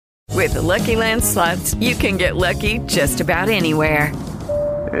With the Lucky Land Slots, you can get lucky just about anywhere.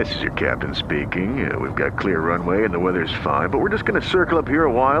 This is your captain speaking. We've got clear runway and the weather's fine, but we're just going to circle up here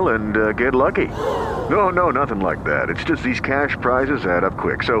a while and get lucky. No, nothing like that. It's just these cash prizes add up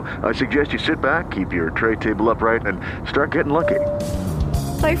quick. So I suggest you sit back, keep your tray table upright, and start getting lucky.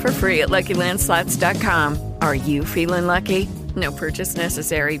 Play for free at LuckyLandSlots.com. Are you feeling lucky? No purchase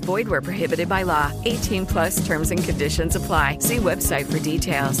necessary. Void where prohibited by law. 18 plus terms and conditions apply. See website for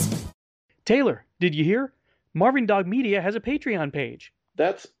details. Taylor, did you hear? Marvin Dog Media has a Patreon page.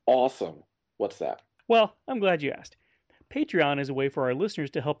 That's awesome. What's that? Well, I'm glad you asked. Patreon is a way for our listeners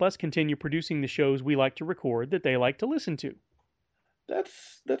to help us continue producing the shows we like to record that they like to listen to.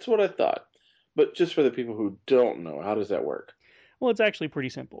 That's what I thought. But just for the people who don't know, how does that work? Well, it's actually pretty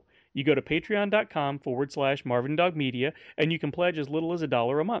simple. You go to patreon.com/Marvin Dog Media, and you can pledge as little as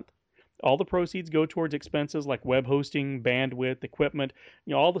 $1 a month. All the proceeds go towards expenses like web hosting, bandwidth, equipment,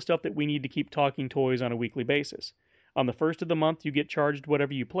 all the stuff that we need to keep Talking Toys on a weekly basis. On the first of the month, you get charged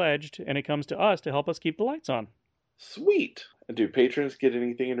whatever you pledged, and it comes to us to help us keep the lights on. Sweet. And do patrons get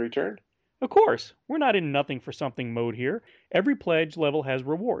anything in return? Of course. We're not in nothing for something mode here. Every pledge level has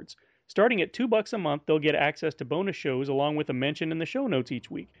rewards. Starting at $2 a month, they'll get access to bonus shows along with a mention in the show notes each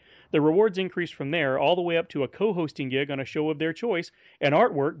week. The rewards increase from there all the way up to a co-hosting gig on a show of their choice and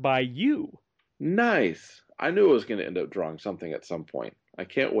artwork by you. Nice. I knew I was going to end up drawing something at some point. I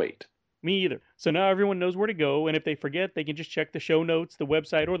can't wait. Me either. So now everyone knows where to go, and if they forget, they can just check the show notes, the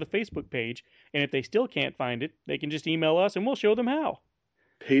website, or the Facebook page. And if they still can't find it, they can just email us and we'll show them how.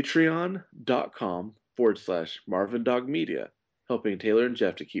 Patreon.com/Marvin Dog Media, helping Taylor and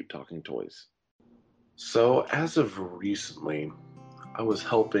Jeff to keep talking toys. So as of recently, I was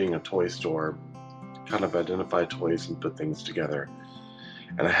helping a toy store kind of identify toys and put things together.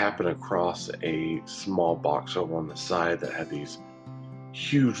 And I happened across a small box over on the side that had these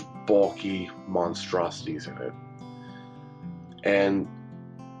huge, bulky monstrosities in it. And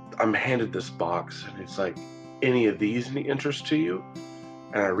I'm handed this box, and it's like, any of these any interest to you?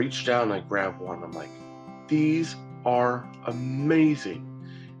 And I reached down and I grabbed one. I'm like, these are amazing.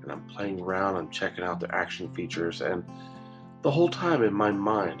 And I'm playing around, I'm checking out the action features, and the whole time in my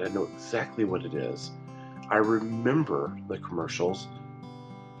mind, I know exactly what it is. I remember the commercials,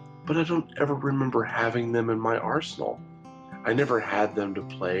 but I don't ever remember having them in my arsenal. I never had them to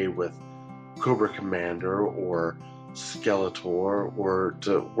play with Cobra Commander or Skeletor, or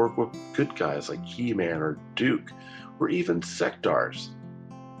to work with good guys like He-Man or Duke, or even Sectars.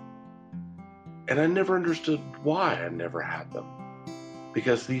 And I never understood why I never had them.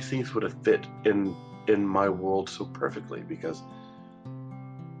 Because these things would have fit in my world so perfectly, because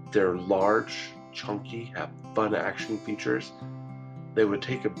they're large, chunky, have fun action features. They would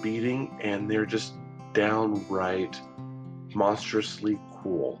take a beating, and they're just downright monstrously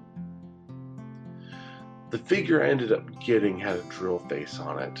cool. The figure I ended up getting had a drill face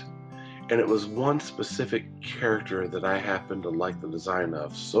on it, and it was one specific character that I happened to like the design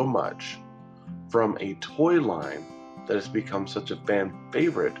of so much from a toy line that has become such a fan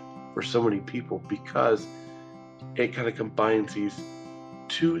favorite for so many people, because it kind of combines these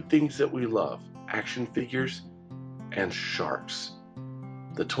two things that we love: action figures and sharks.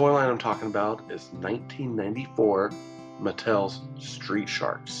 The toy line I'm talking about is 1994 Mattel's Street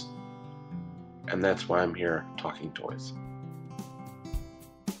Sharks. And that's why I'm here talking toys.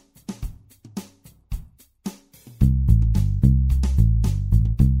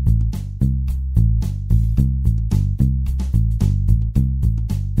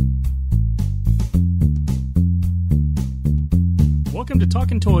 Welcome to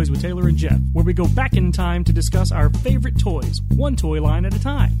Talking Toys with Taylor and Jeff, where we go back in time to discuss our favorite toys, one toy line at a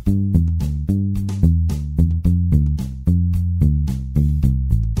time.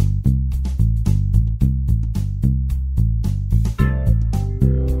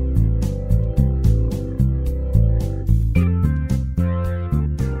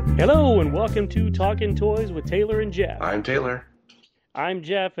 Hello, and welcome to Talking Toys with Taylor and Jeff. I'm Taylor. I'm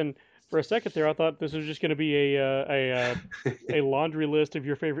Jeff, and for a second there, I thought this was just going to be a laundry list of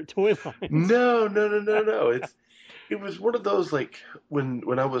your favorite toy lines. No. It was one of those, like,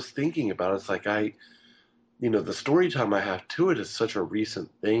 when I was thinking about it, it's like the story time I have to it is such a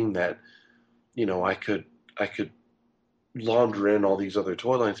recent thing that, I could launder in all these other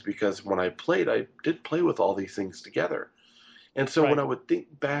toy lines, because when I played, I did play with all these things together. And so when I would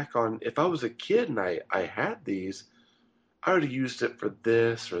think back on, if I was a kid and I had these, I would have used it for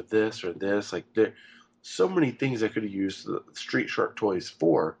this or this or this. Like, there so many things I could have used the Street Shark toys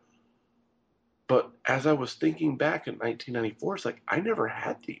for. But as I was thinking back in 1994, it's like, I never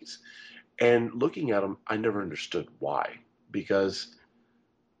had these. And looking at them, I never understood why. Because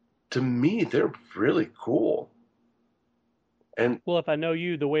to me, they're really cool. And Well, if I know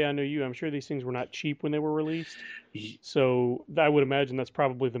you the way I know you, I'm sure these things were not cheap when they were released. y- So I would imagine that's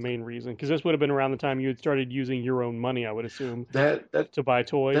probably the main reason, because this would have been around the time you had started using your own money, I would assume, that that to buy that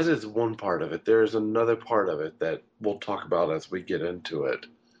toys. is one part of it. There's another part of it that we'll talk about as we get into it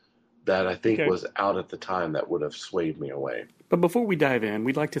that I think Okay. was out at the time that would have swayed me away. But before we dive in,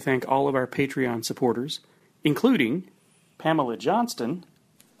 we'd like to thank all of our Patreon supporters, including Pamela Johnston,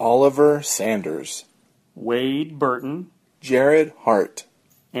 Oliver Sanders, Wade Burton, Jared Hart,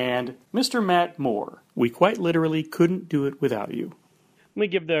 and Mr. Matt Moore. We quite literally couldn't do it without you. Let me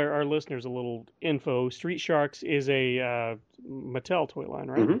give our listeners a little info. Street Sharks is a Mattel toy line,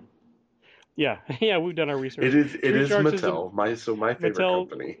 right? Mhm. Yeah, yeah, we've done our research. It is Street Sharks is Mattel, my favorite Mattel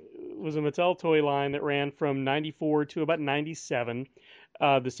company. was a Mattel toy line that ran from 94 to about 97,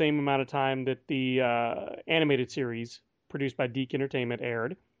 the same amount of time that the animated series produced by Deke Entertainment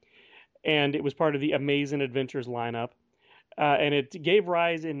aired. And it was part of the Amazing Adventures lineup. And it gave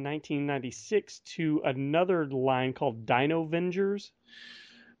rise in 1996 to another line called Dino Vengers,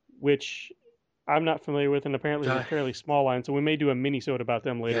 which I'm not familiar with, and apparently is a Di- fairly small line, so we may do a mini-sode about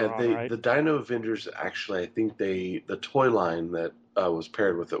them later Yeah, on, right? the Dino Avengers actually, I think the toy line that was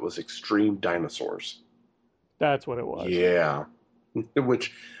paired with it was Extreme Dinosaurs. That's what it was. Yeah,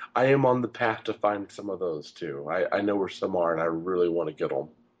 which I am on the path to find some of those too. I know where some are, and I really want to get them.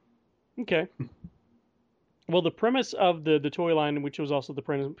 Okay. Well, the premise of the toy line, which was also the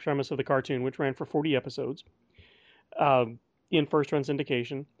premise of the cartoon, which ran for 40 episodes in first run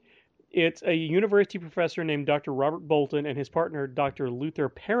syndication, it's a university professor named Dr. Robert Bolton and his partner, Dr. Luther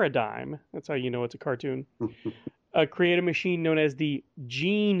Paradigm. That's how you know it's a cartoon. Create a machine known as the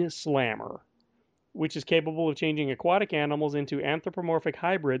Gene Slammer, which is capable of changing aquatic animals into anthropomorphic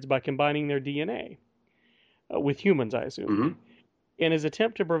hybrids by combining their DNA with humans, I assume. Hmm. In his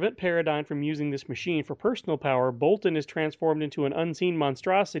attempt to prevent Paradigm from using this machine for personal power, Bolton is transformed into an unseen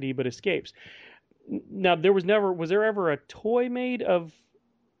monstrosity but escapes. Now, was there ever a toy made of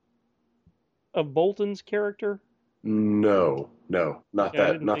Bolton's character? No, not Yeah, I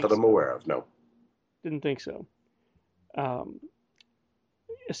that, didn't not think that I'm so. aware of. No. Didn't think so. Um,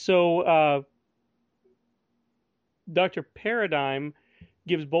 so Dr. Paradigm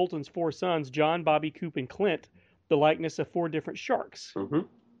gives Bolton's four sons, John, Bobby, Coop, and Clint, the likeness of four different sharks. Hmm.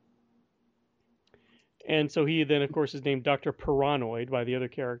 And so he then, of course, is named Dr. Piranoid by the other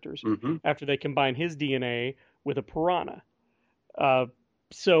characters Hmm. after they combine his DNA with a piranha.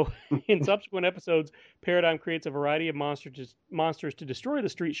 So in subsequent episodes, Paradigm creates a variety of monsters to destroy the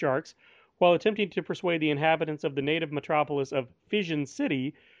street sharks while attempting to persuade the inhabitants of the native metropolis of Fission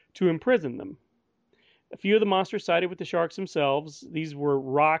City to imprison them. A few of the monsters sided with the sharks themselves. These were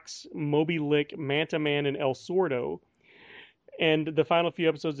Rox, Moby Lick, Manta Man, and El Sordo. And the final few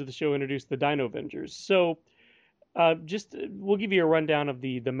episodes of the show introduced the Dino Avengers. So we'll give you a rundown of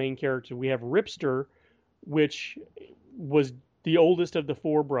the main character. We have Ripster, which was the oldest of the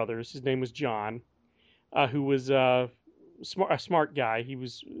four brothers. His name was John, who was a smart guy. He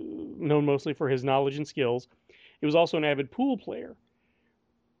was known mostly for his knowledge and skills. He was also an avid pool player.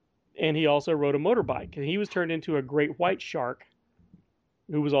 And he also rode a motorbike. And he was turned into a great white shark,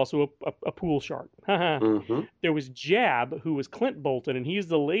 who was also a pool shark. Hmm. There was Jab, who was Clint Bolton, and he's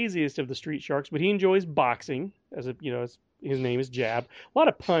the laziest of the street sharks, but he enjoys boxing, as his name is Jab. A lot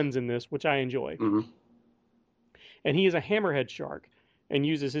of puns in this, which I enjoy. Hmm. And he is a hammerhead shark and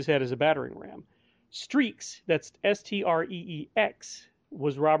uses his head as a battering ram. Streaks, that's Streex,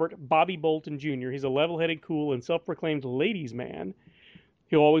 was Robert Bobby Bolton Jr. He's a level-headed, cool, and self-proclaimed ladies' man.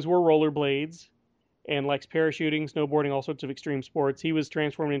 He always wore rollerblades and likes parachuting, snowboarding, all sorts of extreme sports. He was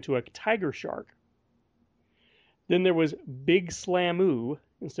transformed into a tiger shark. Then there was Big Slamoo,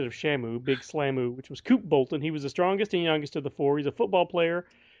 instead of Shamu, Big Slamoo, which was Coop Bolton. He was the strongest and youngest of the four. He's a football player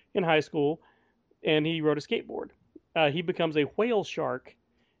in high school, and he rode a skateboard. He becomes a whale shark,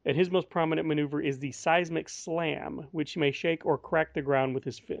 and his most prominent maneuver is the seismic slam, which may shake or crack the ground with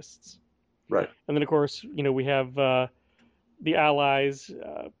his fists. Right. And then, of course, we have the allies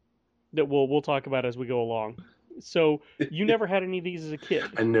that we'll talk about as we go along. So you never had any of these as a kid?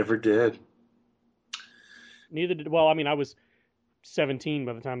 I never did. Neither did. Well, I mean, I was 17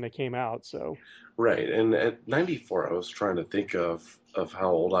 by the time they came out, so. Right. And at 94, I was trying to think of how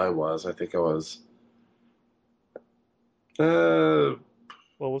old I was. I think I was, Well,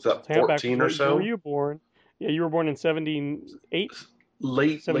 let's that count 14 or backwards. When so? were you born? Yeah, you were born in 78,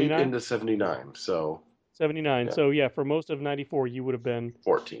 late 79? into 79. So 79. Yeah. So, yeah, for most of 94, you would have been,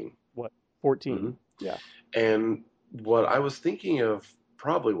 14. 14? Mhm. Yeah. And what I was thinking of,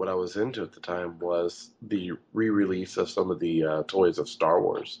 probably what I was into at the time, was the re-release of some of the toys of Star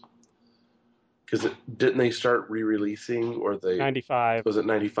Wars. Because didn't they start re-releasing, or they 95. was it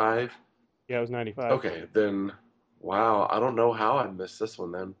 95? Yeah, it was 95. Okay, then wow, I don't know how I missed this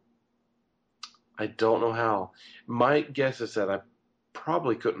one then. I don't know how. My guess is that I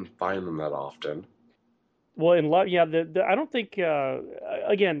probably couldn't find them that often. Well, yeah, I don't think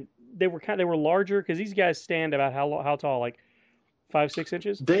again they were larger because these guys stand about how tall, like 5-6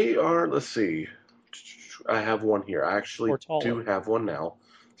 inches They are, let's see. I have one here. I or actually do taller. have one now.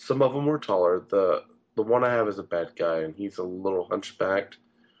 Some of them were taller. The one I have is a bad guy, and he's a little hunchbacked,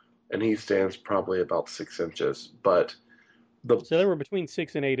 and he stands probably about 6 inches. But the So they were between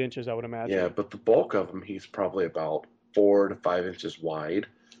 6 and 8 inches, I would yeah, imagine. but the bulk of him, he's probably about 4 to 5 inches wide,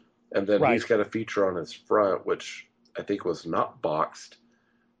 and then Right. he's got a feature on his front, which I think was not boxed,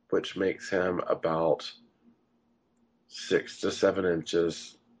 which makes him about 6 to 7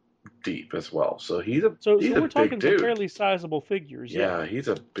 inches deep as well. So he's a So he's a we're big talking some dude. fairly sizable figures, yeah. Yeah, he's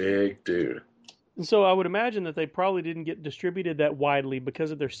a big dude. And so I would imagine that they probably didn't get distributed that widely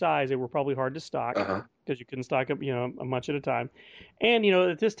because of their size. They were probably hard to stock Uh-huh. because you couldn't stock up, a much at a time. And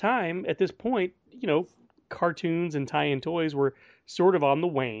at this point, cartoons and tie-in toys were sort of on the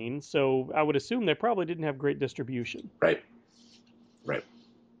wane. So I would assume they probably didn't have great distribution. Right. Right.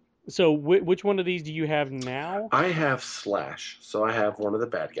 So which one of these do you have now? I have Slash, so I have one of the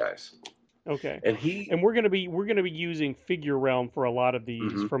bad guys. Okay. And he And we're gonna be using Figure Realm for a lot of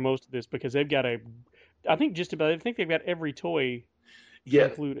these Mhm. for most of this because they've got I think they've got every toy yeah,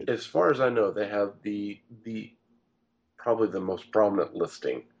 included. as far as I know, they have the probably the most prominent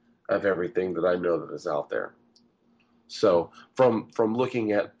listing of everything that I know that is out there. So from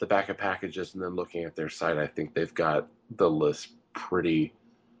looking at the back of packages and then looking at their site, I think they've got the list pretty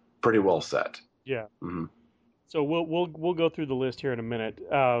well set. Yeah. Mm-hmm. So we'll go through the list here in a minute.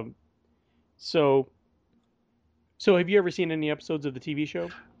 So have you ever seen any episodes of the TV show?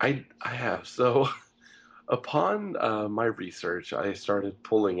 I have. So upon my research, I started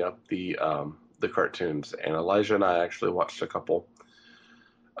pulling up the cartoons, and Elijah and I actually watched a couple.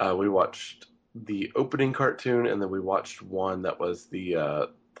 We watched the opening cartoon, and then we watched one that was the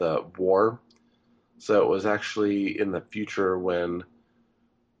war. So it was actually in the future when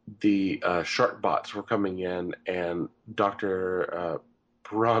the shark bots were coming in, and Dr.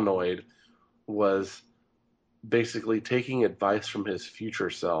 Paranoid was basically taking advice from his future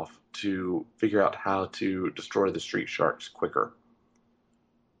self to figure out how to destroy the street sharks quicker.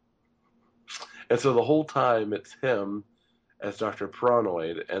 And so the whole time it's him as Dr.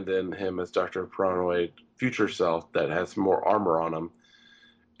 Paranoid, and then him as Dr. Paranoid future self that has more armor on him,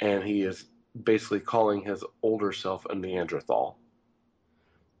 and he is basically calling his older self a Neanderthal.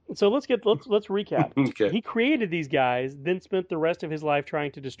 So let's recap. Okay. He created these guys, then spent the rest of his life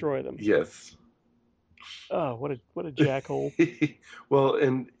trying to destroy them. Yes. Oh, what a jackhole. Well,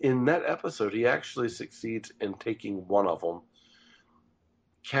 in that episode, he actually succeeds in taking one of them,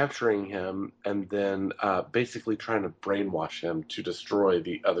 capturing him, and then basically trying to brainwash him to destroy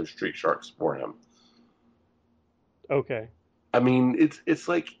the other street sharks for him. Okay. I mean, it's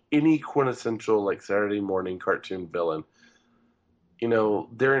like any quintessential like Saturday morning cartoon villain.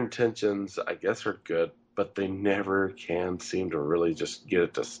 Their intentions, I guess, are good, but they never can seem to really just get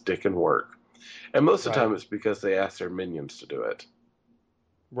it to stick and work. And most of the time, it's because they ask their minions to do it.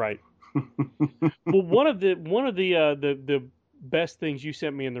 Right. Well, one of the best things you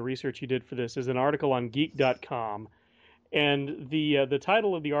sent me in the research you did for this is an article on Geek.com, and the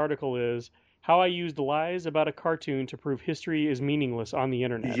title of the article is "How I Used Lies About a Cartoon to Prove History is Meaningless on the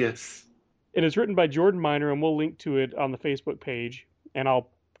Internet." Yes. And it's written by Jordan Miner, and we'll link to it on the Facebook page, and I'll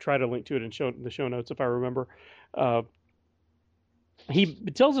try to link to it in the show notes if I remember. He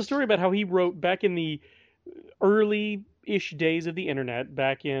tells a story about how he wrote back in the early-ish days of the internet,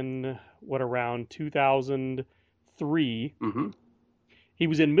 back in around 2003. Mm-hmm. He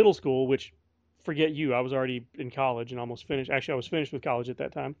was in middle school, which, forget you, I was already in college and almost finished. Actually, I was finished with college at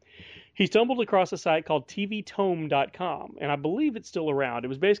that time. He stumbled across a site called tvtome.com, and I believe it's still around. It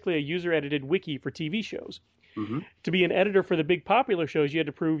was basically a user-edited wiki for TV shows. Mm-hmm. To be an editor for the big popular shows, you had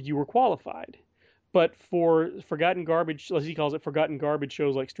to prove you were qualified. But for forgotten garbage, as he calls it, forgotten garbage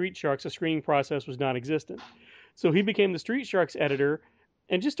shows like Street Sharks, a screening process was non-existent. So he became the Street Sharks editor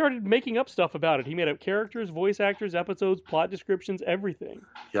and just started making up stuff about it. He made up characters, voice actors, episodes, plot descriptions, everything.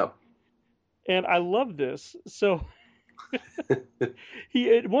 Yep. And I love this. So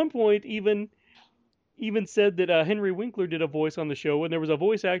he, at one point, even even said that Henry Winkler did a voice on the show, and there was a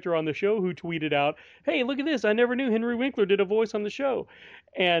voice actor on the show who tweeted out, "Hey, look at this! I never knew Henry Winkler did a voice on the show."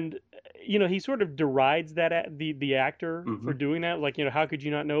 And he sort of derides the actor for doing that. Like, how could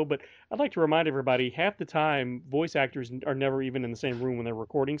you not know? But I'd like to remind everybody, half the time, voice actors are never even in the same room when they're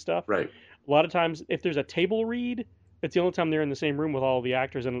recording stuff. Right. A lot of times, if there's a table read, it's the only time they're in the same room with all the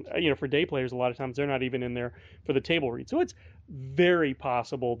actors. And, for day players, a lot of times they're not even in there for the table read. So it's very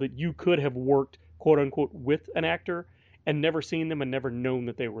possible that you could have worked, quote unquote, with an actor and never seen them and never known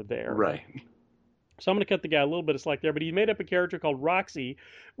that they were there. Right. So I'm going to cut the guy a little bit of slack there, but he made up a character called Roxy,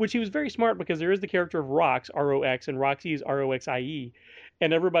 which he was very smart because there is the character of Rox, R-O-X, and Roxy is R-O-X-I-E.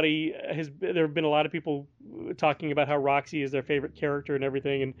 And there have been a lot of people talking about how Roxy is their favorite character and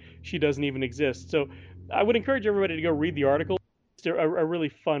everything, and she doesn't even exist. So I would encourage everybody to go read the article. It's a really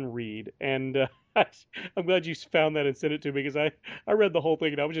fun read, and I'm glad you found that and sent it to me because I read the whole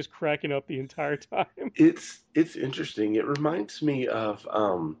thing and I was just cracking up the entire time. It's interesting. It reminds me of,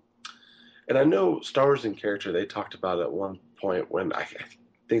 and I know Star Wars in Character, they talked about it at one point when I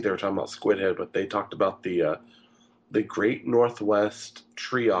think they were talking about Squidhead, but they talked about the Great Northwest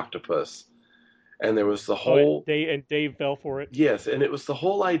Tree Octopus, and there was the whole... and Dave fell for it. Yes, and it was the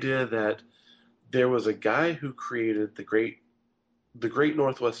whole idea that there was a guy who created the Great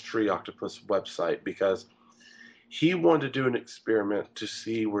Northwest Tree Octopus website because he wanted to do an experiment to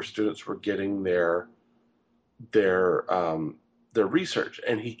see where students were getting their research,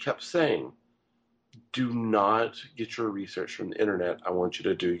 and he kept saying, "Do not get your research from the internet. I want you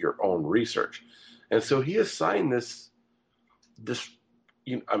to do your own research." And so he assigned this.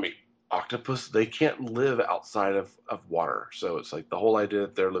 Octopus, they can't live outside of water, so it's like the whole idea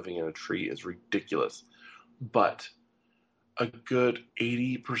that they're living in a tree is ridiculous. But a good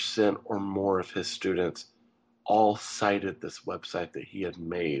 80% or more of his students all cited this website that he had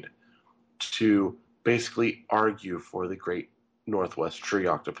made to basically argue for the Great Northwest Tree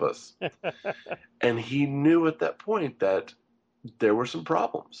Octopus. And he knew at that point that there were some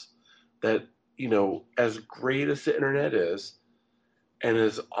problems. That, as great as the internet is, and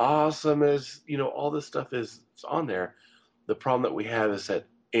as awesome as, all this stuff is on there, the problem that we have is that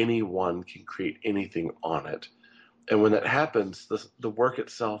anyone can create anything on it. And when that happens, the work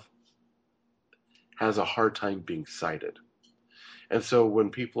itself has a hard time being cited. And so when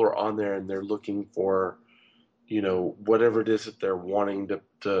people are on there and they're looking for, whatever it is that they're wanting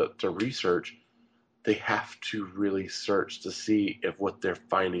to research, they have to really search to see if what they're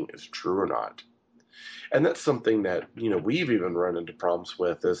finding is true or not. And that's something that, we've even run into problems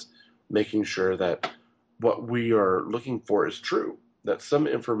with, is making sure that what we are looking for is true, that some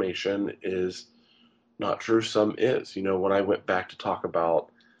information is not true, some is. When I went back to talk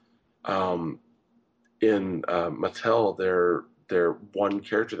about in Mattel, their one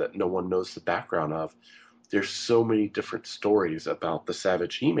character that no one knows the background of, there's so many different stories about the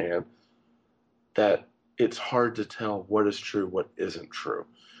Savage He-Man that it's hard to tell what is true, what isn't true.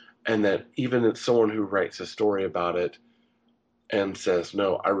 And that even if someone who writes a story about it and says,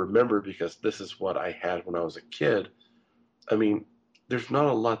 "No, I remember because this is what I had when I was a kid," I mean, there's not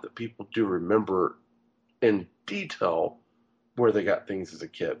a lot that people do remember in detail where they got things as a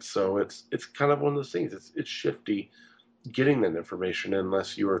kid. So it's kind of one of those things. It's shifty getting that information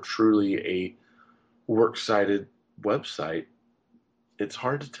unless you are truly a works-cited website. It's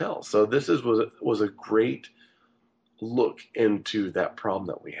hard to tell. So this was a great look into that problem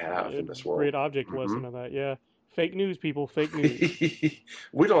that we have in this world. Great object lesson of that, yeah. Fake news, people, fake news.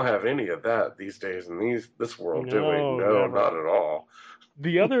 We don't have any of that these days in this world, do we? No, never. Not at all.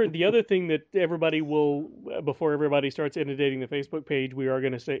 The other thing that everybody will, before everybody starts inundating the Facebook page, we are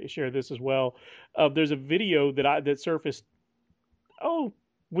going to share this as well. There's a video that surfaced,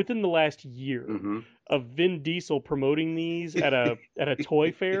 within the last year, of Vin Diesel promoting these at a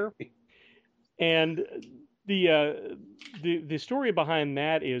toy fair, and the story behind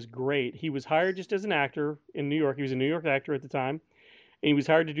that is great. He was hired just as an actor in New York. He was a New York actor at the time, and he was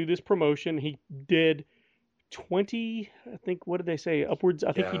hired to do this promotion. He did 20, I think, what did they say? Upwards,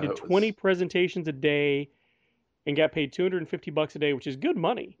 I think he did 20 presentations a day and got paid $250 a day, which is good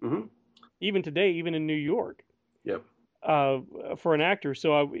money. Mm-hmm. Even today, even in New York. Yep. For an actor.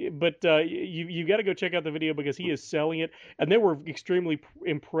 So, you've got to go check out the video because he is selling it, and they were extremely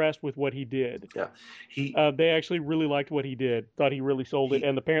impressed with what he did. Yeah, they actually really liked what he did. Thought he really sold it,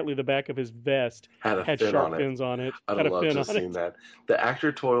 and apparently the back of his vest had shark fins on it. I'd love to have seen that. The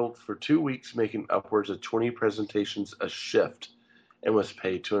actor toiled for 2 weeks, making upwards of 20 presentations a shift, and was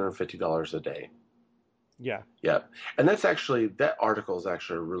paid $250 a day. Yeah. Yeah, and that article is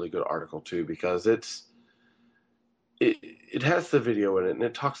actually a really good article too, because it has the video in it, and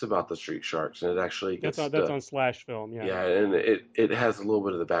it talks about the Street Sharks, and it actually gets That's on Slash Film, yeah. yeah, and it has a little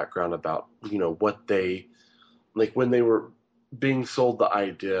bit of the background about what they like when they were being sold the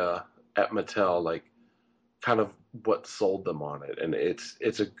idea at Mattel, like kind of what sold them on it, and it's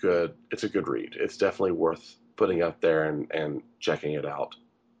a good read. It's definitely worth putting up there and checking it out.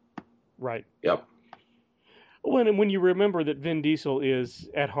 Right. Yep. When you remember that Vin Diesel is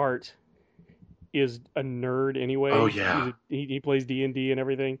at heart is a nerd anyway. Oh yeah. He plays D&D and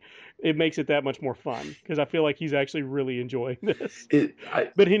everything. It makes it that much more fun because I feel like he's actually really enjoying this.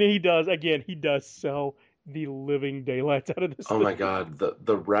 But he does sell the living daylights out of this. Oh my God,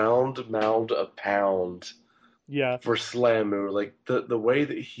 the round mound of pound. Yeah. For Slamu, like the way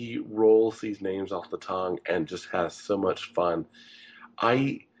that he rolls these names off the tongue and just has so much fun.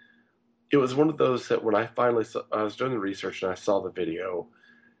 It was one of those that when I was doing the research and I saw the video,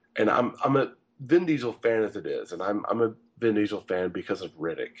 and I'm a Vin Diesel fan as it is, and I'm a Vin Diesel fan because of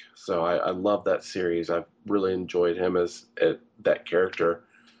Riddick. So I love that series. I've really enjoyed him as that character,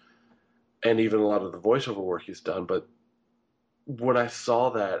 and even a lot of the voiceover work he's done. But when I saw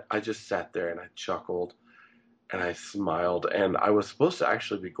that, I just sat there and I chuckled. And I smiled, and I was supposed to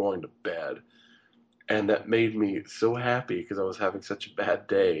actually be going to bed, and that made me so happy because I was having such a bad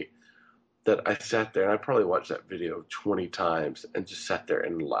day that I sat there, and I probably watched that video 20 times and just sat there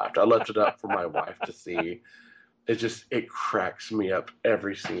and laughed. I left it up for my wife to see. It cracks me up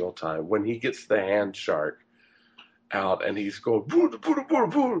every single time. When he gets the hand shark out and he's going, boo, boo, boo,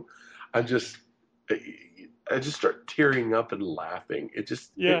 boo, I just start tearing up and laughing. It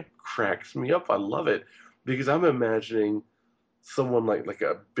cracks me up. I love it. Because I'm imagining someone like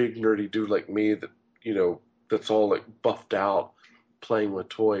a big nerdy dude like me that, that's all like buffed out playing with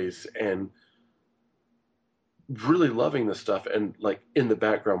toys and really loving this stuff and like in the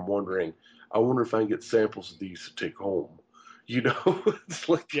background wondering, I wonder if I can get samples of these to take home. It's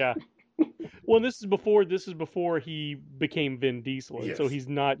like yeah. Well, this is before he became Vin Diesel. Yes. So he's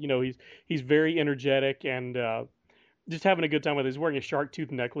not, he's very energetic and just having a good time with it. He's wearing a shark tooth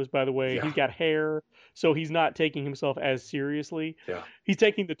necklace, by the way. Yeah. He's got hair, so he's not taking himself as seriously. Yeah. He's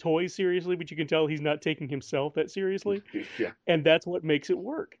taking the toys seriously, but you can tell he's not taking himself that seriously. Yeah. And that's what makes it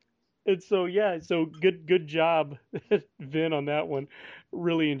work. And so, so good job, Vin, on that one.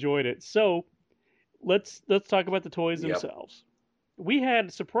 Really enjoyed it. So let's talk about the toys themselves. We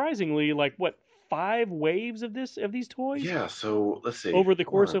had surprisingly 5 waves of these toys? Yeah, so let's see. Over the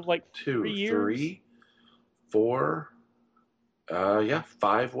course of 2, 3 years? 3, 4,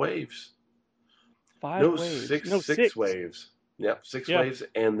 5 waves. 5 waves. 6 waves. Yep, 6 waves,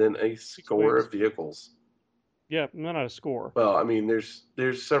 and then a score of vehicles. Yeah, not a score. Well, I mean, there's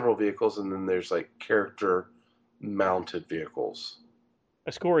several vehicles, and then there's character-mounted vehicles.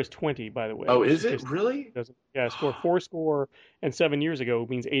 A score is 20, by the way. Oh, is it really? Yeah, a score 4 score and 7 years ago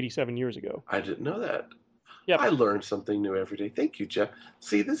means 87 years ago. I didn't know that. Yeah, I learn something new every day. Thank you, Jeff.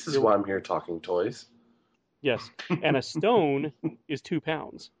 See, this is why I'm here talking toys. Yes, and a stone is 2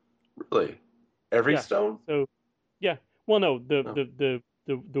 pounds. Really? Every stone? So, yeah. Well, no, the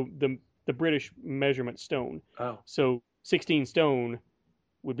British measurement stone. Oh. So 16 stone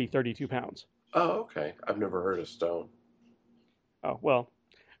would be 32 pounds. Oh, okay. I've never heard of stone. Oh, well,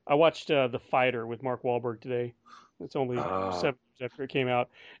 I watched The Fighter with Mark Wahlberg today. It's only 7 years after it came out,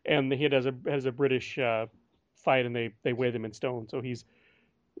 and he has a British fight, and they weigh them in stone. So he's,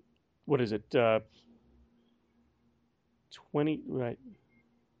 what is it, 20, right?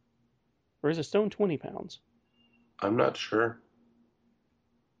 Or is a stone 20 pounds? I'm not sure.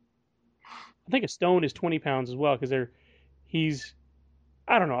 I think a stone is 20 pounds as well, because he's,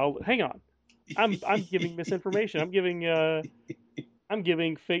 I don't know. Hang on. I'm giving misinformation. I'm giving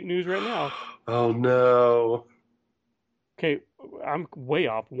fake news right now. Oh no. Okay, I'm way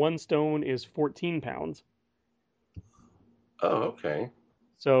off. 1 stone is 14 pounds. Oh, okay.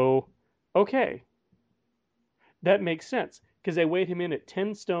 So, okay. That makes sense, because they weighed him in at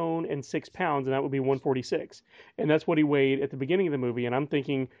 10 stone and 6 pounds, and that would be 146. And that's what he weighed at the beginning of the movie, and I'm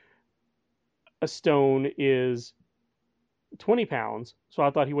thinking a stone is 20 pounds, so I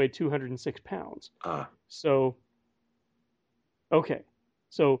thought he weighed 206 pounds. So, okay.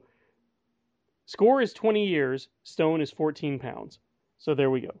 So, score is 20 years, stone is 14 pounds. So there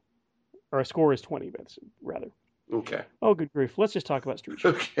we go. Or a score is 20, rather. Okay. Oh, good grief. Let's just talk about Street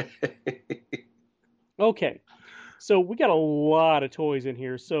Sharks. Okay. Okay. So we got a lot of toys in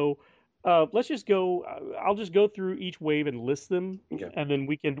here. So let's just go. I'll just go through each wave and list them, and then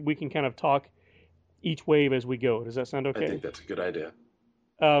we can kind of talk each wave as we go. Does that sound okay? I think that's a good idea.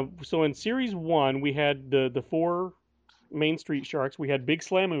 So in Series 1, we had the 4 main Street Sharks. We had Big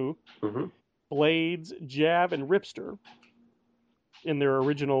Slamu. Mm-hmm. Blades, Jab, and Ripster in their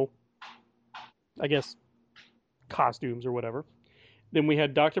original, I guess, costumes or whatever. Then we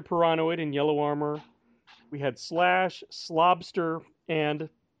had Dr. Piranoid in yellow armor. We had Slash, Slobster, and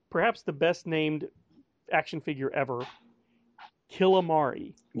perhaps the best named action figure ever,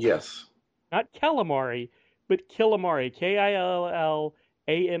 Killamari. Yes. Not Calamari, but Killamari. Killamari.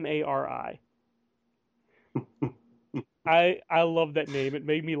 I love that name. It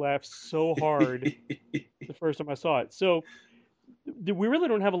made me laugh so hard the first time I saw it. So we really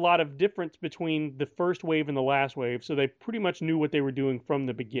don't have a lot of difference between the first wave and the last wave, so they pretty much knew what they were doing from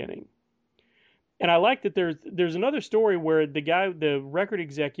the beginning. And I like that there's another story where the record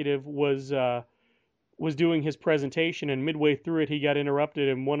executive was doing his presentation, and midway through it he got interrupted,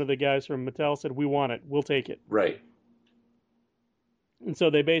 and one of the guys from Mattel said, "We want it. We'll take it." Right. And so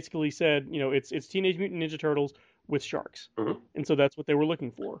they basically said, it's Teenage Mutant Ninja Turtles with sharks. Mm-hmm. And so that's what they were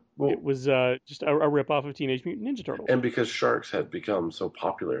looking for. Well, it was just a rip-off of Teenage Mutant Ninja Turtles. And because sharks had become so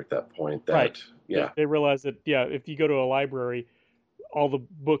popular at that point that, right. Yeah. They realized that, if you go to a library, all the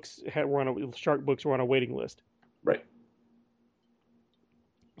books shark books were on a waiting list. Right.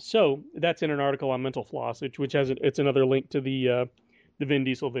 So that's in an article on Mental Floss, which has it's another link to the Vin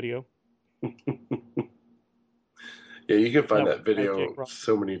Diesel video. Yeah, you can find that video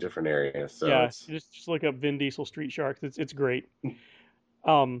so many different areas. So yeah, just look up Vin Diesel Street Sharks. It's great.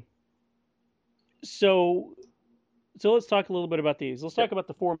 So let's talk a little bit about these. Let's talk about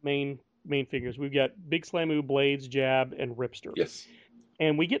the four main figures. We've got Big Slamu, Blades, Jab, and Ripster. Yes.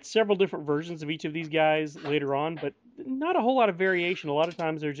 And we get several different versions of each of these guys later on, but not a whole lot of variation. A lot of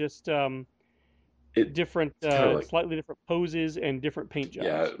times they're just different, slightly different poses and different paint jobs.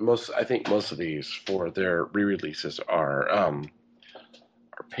 Yeah, I think most of these for their re-releases are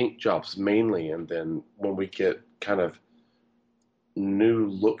paint jobs mainly, and then when we get kind of new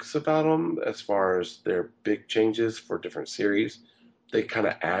looks about them as far as their big changes for different series, they kind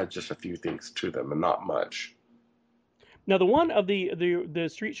of add just a few things to them and not much. Now, the one of the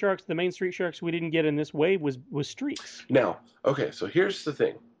Street Sharks, the main Street Sharks we didn't get in this wave was Streaks. Now, okay, so here's the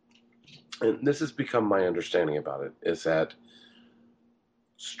thing. And this has become my understanding about it, is that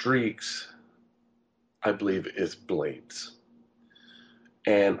Streaks, I believe, is Blades.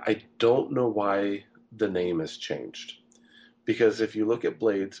 And I don't know why the name has changed. Because if you look at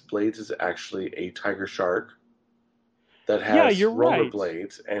Blades, Blades is actually a tiger shark that has roller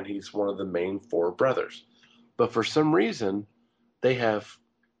blades, and he's one of the main four brothers. But for some reason, they have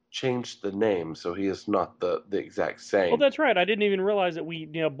changed the name, so he is not the exact same. Oh, that's right. I didn't even realize that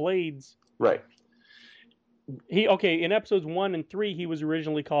Blades... Right. In episodes 1 and 3, he was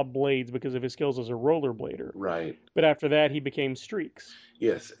originally called Blades because of his skills as a rollerblader. Right. But after that, he became Streaks.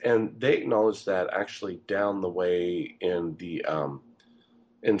 Yes, and they acknowledged that actually down the way in the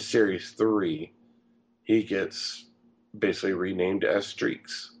in Series 3, he gets basically renamed as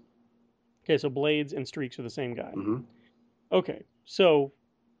Streaks. Okay, so Blades and Streaks are the same guy. Mm-hmm. Okay, so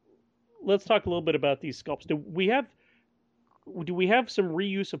let's talk a little bit about these sculpts. Do we have some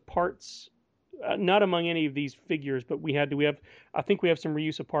reuse of parts? Not among any of these figures, but I think we have some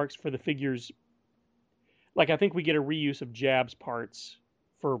reuse of parts for the figures. Like, I think we get a reuse of Jab's parts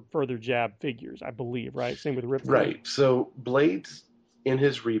for further Jab figures, I believe, right? Same with Ripper. Right. So Blades, in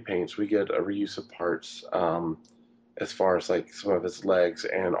his repaints, we get a reuse of parts as far as like some of his legs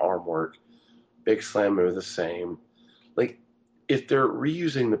and arm work. Big Slamu the same. Like, if they're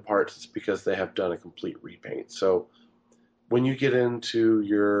reusing the parts, it's because they have done a complete repaint. So when you get into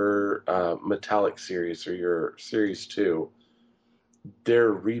your Metallic series or your Series 2,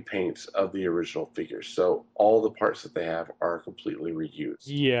 they're repaints of the original figures. So all the parts that they have are completely reused.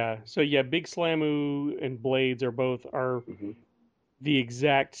 Yeah. So yeah, Big Slamu and Blades are the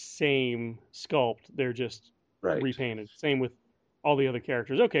exact same sculpt. They're just repainted. Same with all the other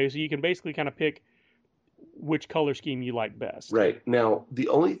characters. Okay, so you can basically kind of pick which color scheme you like best. Right. Now, the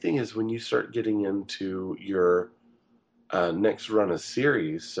only thing is when you start getting into your next run of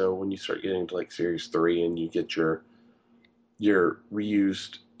series, so when you start getting to like Series 3 and you get your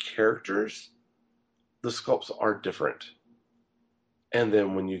reused characters, the sculpts are different. And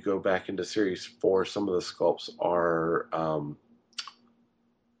then when you go back into Series 4, some of the sculpts are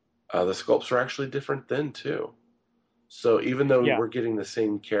actually different then too. So even though we're getting the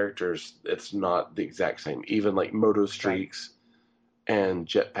same characters, it's not the exact same. Even like Moto Streaks and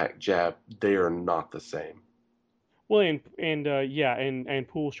Jetpack Jab, they are not the same. Well, and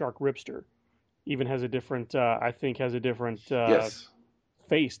Pool Shark Ripster even has a different,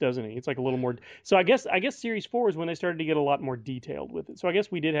 face, doesn't he? It's like a little more. So I guess Series 4 is when they started to get a lot more detailed with it. So I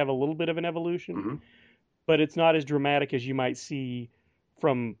guess we did have a little bit of an evolution, but it's not as dramatic as you might see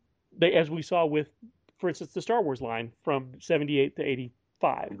from as we saw with, for instance, the Star Wars line from 78 to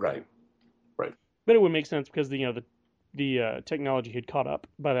 85. Right. Right. But it would make sense because the technology had caught up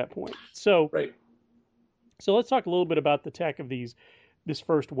by that point. So Right. so let's talk a little bit about the tech of this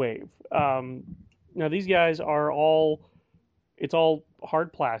first wave. Now these guys are it's all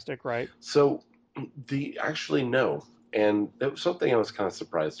hard plastic, right? So actually no, and that was something I was kind of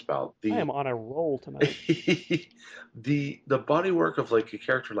surprised about. I am on a roll tonight. The bodywork of like a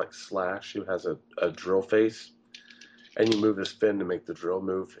character like Slash, who has a drill face, and you move his fin to make the drill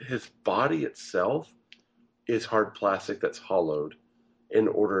move. His body itself is hard plastic that's hollowed in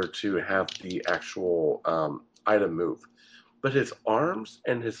order to have the actual item move. But his arms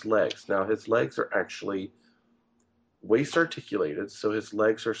and his legs, now his legs are actually waist articulated, so his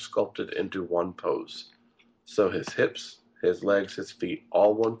legs are sculpted into one pose. So his hips, his legs, his feet,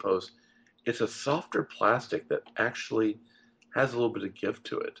 all one pose. It's a softer plastic that actually has a little bit of give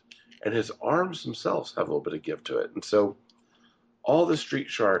to it. And his arms themselves have a little bit of give to it. And so all the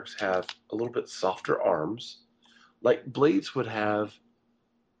Street Sharks have a little bit softer arms. Like Blades would have,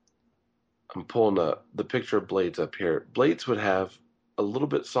 I'm pulling the picture of Blades up here. Blades would have a little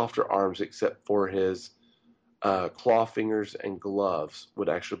bit softer arms, except for his claw fingers and gloves would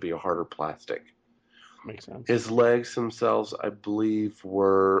actually be a harder plastic. Makes sense. His legs themselves, I believe,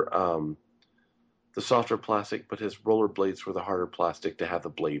 were the softer plastic, but his roller blades were the harder plastic to have the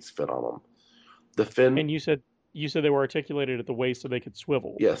blades fit on them. The fin. And you said they were articulated at the waist so they could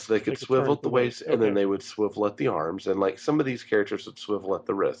swivel. Yes, they could swivel at the waist, and okay. then they would swivel at the arms, and like some of these characters would swivel at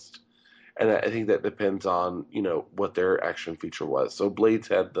the wrist. And I think that depends on, what their action feature was. So Blades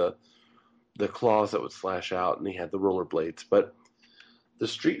had the claws that would slash out, and he had the roller blades. But the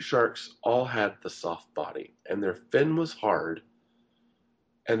Street Sharks all had the soft body, and their fin was hard,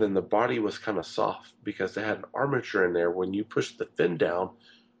 and then the body was kind of soft because they had an armature in there. When you pushed the fin down,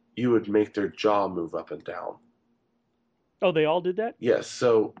 you would make their jaw move up and down. Oh, they all did that? Yes,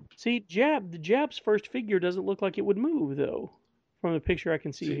 so... See, Jab's first figure doesn't look like it would move, though, from the picture I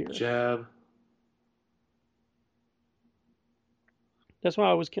can see here. Jab... That's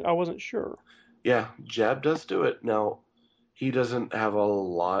why I wasn't sure. Yeah, Jab does do it. Now, he doesn't have a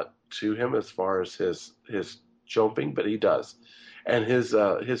lot to him as far as his jumping, but he does. And his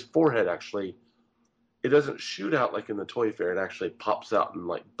forehead actually, it doesn't shoot out like in the Toy Fair. It actually pops out and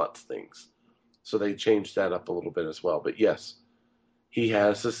like butts things. So they changed that up a little bit as well. But yes, he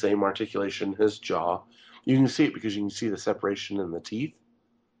has the same articulation in his jaw. You can see it because you can see the separation in the teeth.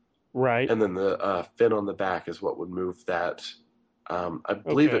 Right. And then the fin on the back is what would move that. I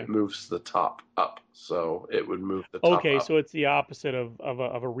believe it moves the top up, so it would move the top up. Okay, so it's the opposite of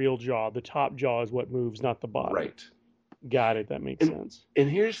a real jaw. The top jaw is what moves, not the bottom. Right. Got it. That makes sense. And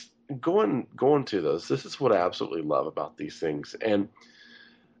here's going to those. This is what I absolutely love about these things. And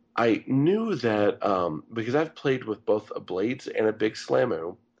I knew that because I've played with both a Blades and a Big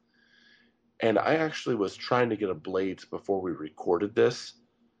Slamoo, and I actually was trying to get a Blades before we recorded this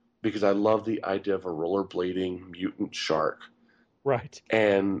because I love the idea of a rollerblading mutant shark. Right.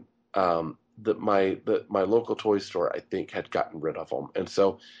 And my local toy store, I think, had gotten rid of them. And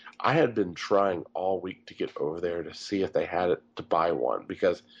so I had been trying all week to get over there to see if they had it to buy one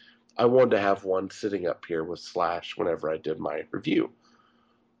because I wanted to have one sitting up here with Slash whenever I did my review.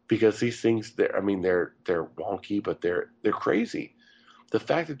 Because these things, they're wonky, but they're crazy. The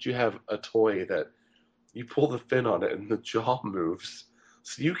fact that you have a toy that you pull the fin on it and the jaw moves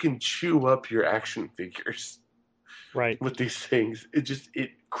so you can chew up your action figures. Right. With these things,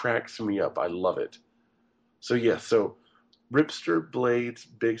 it cracks me up. I love it. So so Ripster, Blades,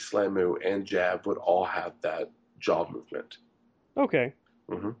 Big Slamoo, and Jab would all have that jaw movement. Okay.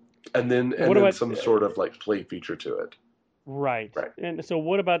 Mm-hmm. And then some sort of like play feature to it. Right. Right. And so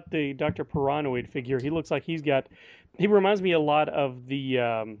what about the Dr. Piranoid figure? He looks like he reminds me a lot of the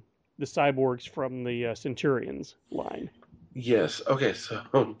cyborgs from the Centurions line. Yes. Okay. So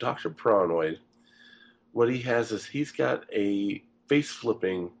Dr. Piranoid, what he has is he's got a face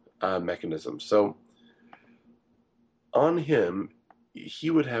flipping mechanism. So on him, he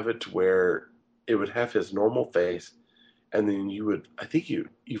would have it to where it would have his normal face, and then you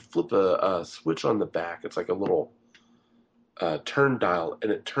flip a switch on the back. It's like a little turn dial, and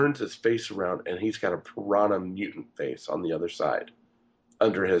it turns his face around, and he's got a piranha mutant face on the other side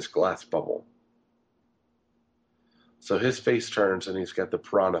under his glass bubble. So his face turns, and he's got the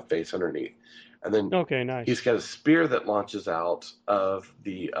piranha face underneath. And then nice. He's got a spear that launches out of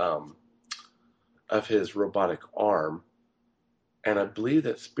the of his robotic arm, and I believe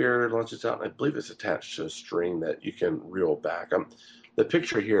that spear launches out, and I believe it's attached to a string that you can reel back. The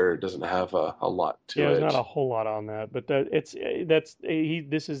picture here doesn't have a lot Yeah, to there's not it. a whole lot on that, but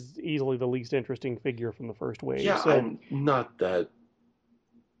this is easily the least interesting figure from the first wave. Yeah, So I'm not that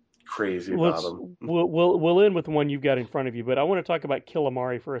crazy about let's him. we'll end with the one you've got in front of you, but I want to talk about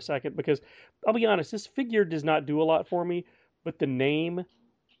Killamari for a second because I'll be honest, this figure does not do a lot for me, but the name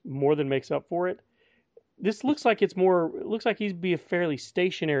more than makes up for it. This looks like it looks like he'd be a fairly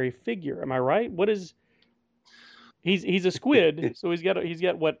stationary figure. Am I right? What is he's a squid, so he's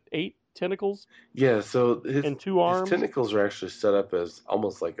got what, 8 tentacles Yeah, so and two his arms? tentacles are actually set up as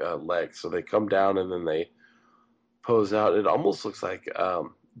almost like a leg, so they come down and then they pose out. It almost looks like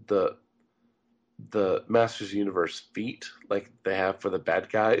the the Masters Universe feet, like they have for the bad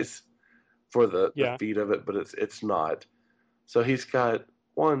guys, for the Yeah. feet of it, but it's not. So he's got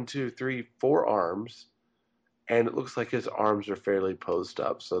one, two, three, four arms, and it looks like his arms are fairly posed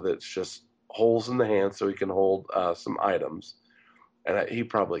up, so that it's just holes in the hands so he can hold some items. And he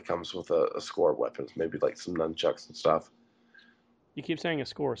probably comes with a score of weapons, maybe like some nunchucks and stuff. You keep saying a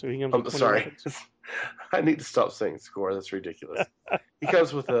score, so he comes I'm with 20 sorry. weapons. I need to stop saying score. That's ridiculous. He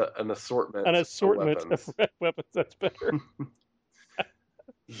comes with an An assortment of assortment of weapons. weapons. That's better.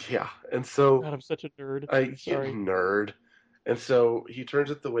 Yeah, and so God, I'm such a nerd. I I'm sorry. nerd. And so he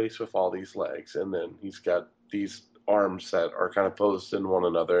turns at the waist with all these legs, and then he's got these arms that are kind of posed in one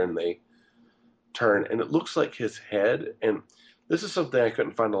another, and they turn, and it looks like his head. And this is something I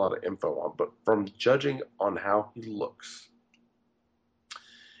couldn't find a lot of info on, but from judging on how he looks,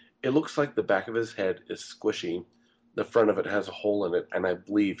 it looks like the back of his head is squishy. The front of it has a hole in it, and I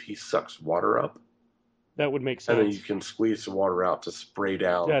believe he sucks water up, That would make and then you sense. can squeeze the water out to spray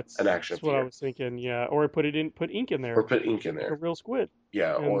down an That's action what I figure was thinking. Yeah, or put ink in or there, put ink in like a there. real squid,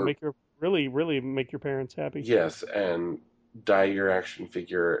 Yeah, and or make your really make your parents happy. yes, and dye your action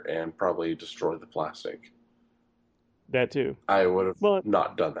figure and probably destroy the plastic. That too. I would have Well,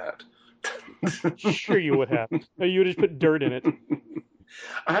 not done that. sure you would have. No, you would just put dirt in it.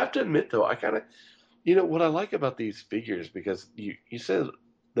 I have to admit, though, I kind of, what I like about these figures, because you said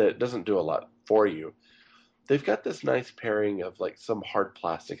that it doesn't do a lot for you. They've got this nice pairing of like some hard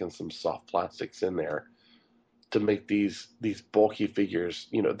plastic and some soft plastics in there to make these bulky figures.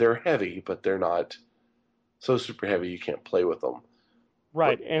 They're heavy, but they're not so super heavy you can't play with them.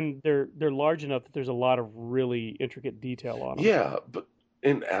 Right, But and they're large enough that there's a lot of really intricate detail on them. yeah,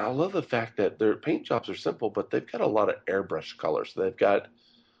 and I love the fact that their paint jobs are simple, but they've got a lot of airbrush colors. They've got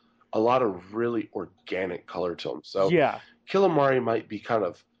a lot of really organic color to them. So Yeah, Killamari might be kind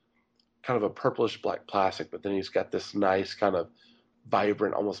of a purplish black plastic, but then he's got this nice kind of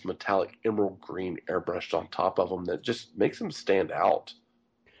vibrant, almost metallic emerald green airbrushed on top of him that just makes him stand out.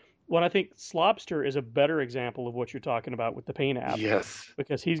 well, I think Slobster is a better example of what you're talking about with the paint app Yes,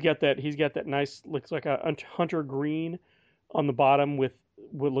 because he's got that nice, looks like a hunter green on the bottom with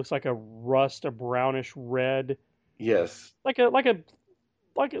what looks like a brownish red, yes, like a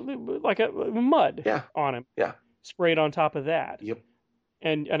mud yeah, on him yeah, sprayed on top of that. yep,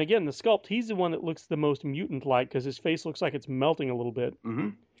 And again, the sculpt, he's the one that looks the most mutant like because his face looks like it's melting a little bit. mm-hmm,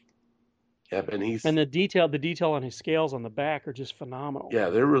 yep, and And the detail on his scales on the back are just phenomenal. yeah,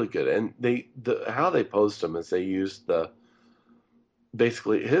 they're really good. And how they posed him is they used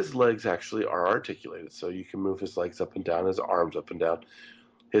basically his legs actually are articulated, so you can move his legs up and down, his arms up and down.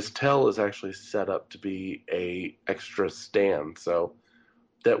 His tail is actually set up to be a extra stand, so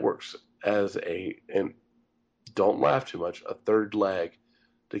that works as and don't laugh too much, a third leg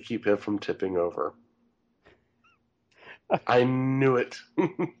to keep him from tipping over. I knew it.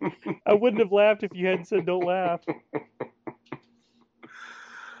 I wouldn't have laughed if you hadn't said don't laugh.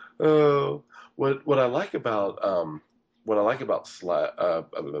 Oh, what I like about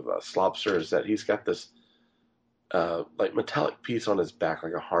Slobster is that he's got this like metallic piece on his back,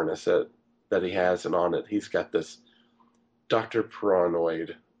 like a harness that he has, and on it he's got this Dr.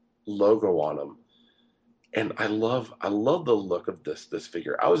 Paranoid logo on him. And I love the look of this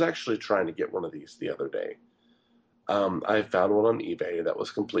figure. I was actually trying to get one of these the other day. I found one on eBay that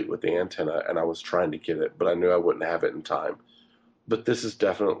was complete with the antenna, and I was trying to get it, but I knew I wouldn't have it in time. But this is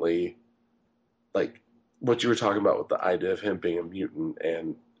definitely like what you were talking about with the idea of him being a mutant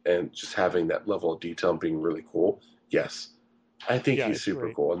and just having that level of detail and being really cool. Yes, I think Yeah, he's it's super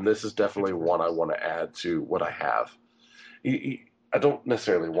great. cool, and this is definitely It's one I gorgeous. want to add to what I have. I don't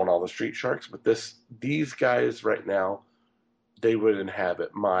necessarily want all the Street Sharks, but these guys right now, they would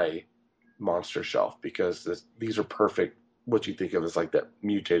inhabit my monster shelf because these are perfect. What you think of as like that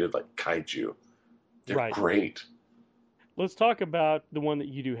mutated like kaiju. They're Right. great. Let's talk about the one that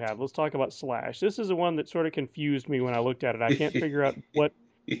you do have. Let's talk about Slash. This is the one that sort of confused me when I looked at it. I can't figure out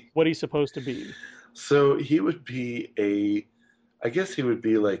what he's supposed to be. So he would be I guess he would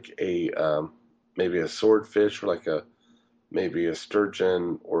be like a maybe a swordfish or like a maybe a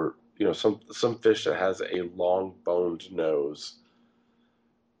sturgeon or some fish that has a long boned nose.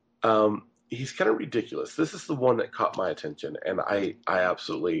 He's kind of ridiculous. This is the one that caught my attention, and I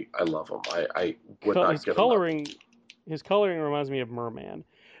absolutely I love him. I would not get enough. His coloring reminds me of Merman.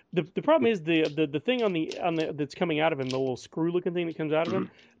 The problem is the thing on the that's coming out of him, the little screw looking thing that comes out of him,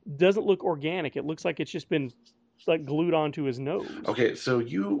 doesn't look organic. It looks like it's just been like glued onto his nose. Okay, so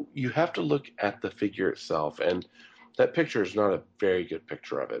you have to look at the figure itself, and that picture is not a very good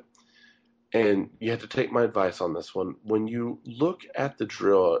picture of it. And you have to take my advice on this one. When you look at the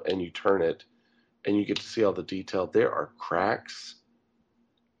drill and you turn it, and you get to see all the detail, there are cracks,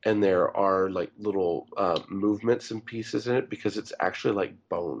 and there are like little movements and pieces in it because it's actually like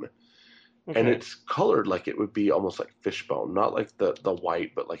bone. Okay. And it's colored like it would be almost like fish bone, not like the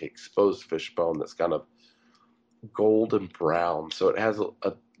white, but like exposed fish bone that's kind of gold and brown. So it has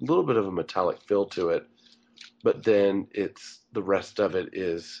a little bit of a metallic feel to it, but then the rest of it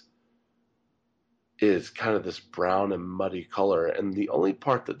is kind of this brown and muddy color. And the only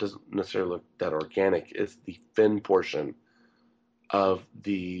part that doesn't necessarily look that organic is the fin portion of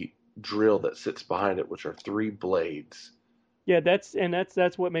the drill that sits behind it, which are 3 blades. Yeah, that's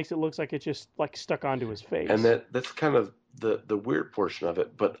what makes it look like it's just like stuck onto his face. And that's kind of the weird portion of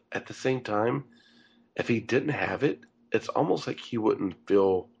it. But at the same time, if he didn't have it, it's almost like he wouldn't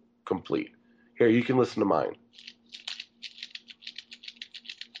feel complete. Here, you can listen to mine.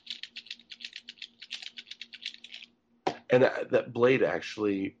 And that blade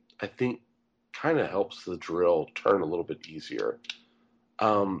actually, I think, kind of helps the drill turn a little bit easier.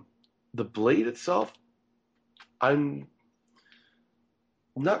 The blade itself, I'm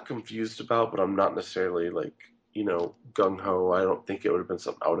not confused about, but I'm not necessarily like, gung-ho. I don't think it would have been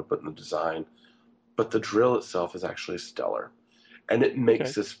something I would have put in the design. But the drill itself is actually stellar. And it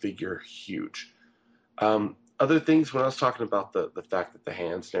makes this figure huge. Other things, when I was talking about the fact that the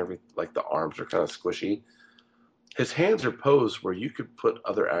hands and everything, like the arms are kind of squishy, his hands are posed where you could put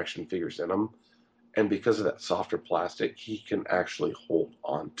other action figures in them, and because of that softer plastic, he can actually hold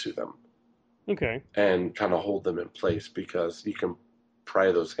on to them. Okay. And kind of hold them in place because you can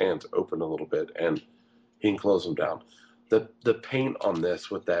pry those hands open a little bit and he can close them down. The paint on this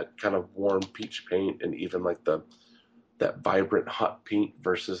with that kind of warm peach paint and even like that vibrant hot pink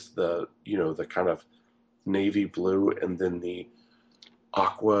versus the kind of navy blue and then the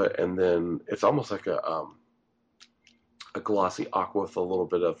aqua, and then it's almost like a glossy aqua with a little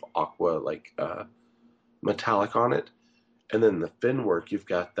bit of aqua like metallic on it, and then the fin work, you've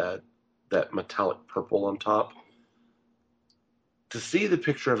got that metallic purple on top. To see the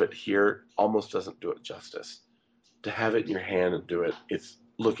picture of it here almost doesn't do it justice. To have it in your hand and do it, it's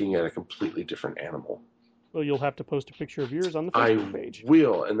looking at a completely different animal. Well, you'll have to post a picture of yours on the Facebook page. I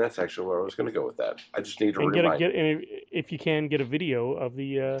will, and that's actually where I was going to go with that. I just need to remind. And if you can, get a video of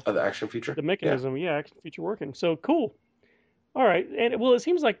the action feature, the mechanism, action feature working. So cool. All right, and well, it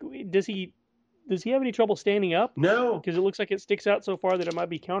seems like does he have any trouble standing up? No, because it looks like it sticks out so far that it might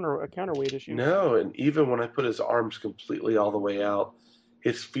be a counterweight issue. No, and even when I put his arms completely all the way out,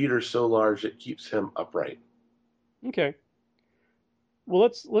 his feet are so large it keeps him upright. Okay.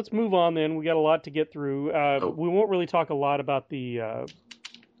 Well, let's move on then. We got a lot to get through. We won't really talk a lot about the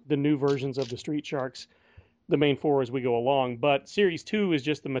new versions of the Street Sharks, the main 4 as we go along. But Series 2 is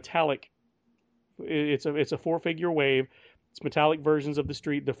just the metallic. It's a 4-figure wave. It's metallic versions of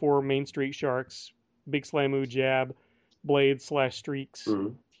the 4 main Street Sharks: Big Slamu, Jab, Blade / Streaks,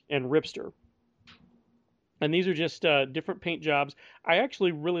 and Ripster. And these are just different paint jobs. I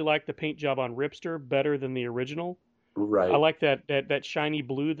actually really like the paint job on Ripster better than the original. Right. I like that shiny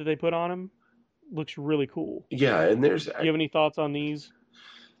blue that they put on him. Looks really cool. Yeah, and there's. Do you have any thoughts on these?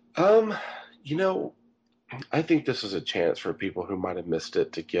 I think this is a chance for people who might have missed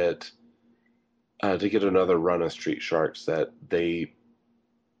it to get another run of Street Sharks that they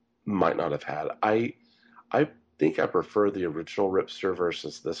might not have had. I think I prefer the original Ripster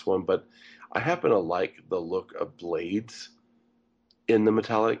versus this one, but I happen to like the look of Blades in the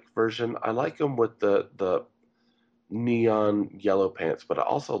metallic version. I like them with the neon yellow pants, but I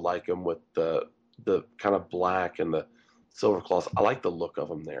also like them with the kind of black and the silver claws. I like the look of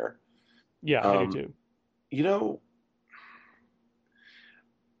them there. Yeah, I do too.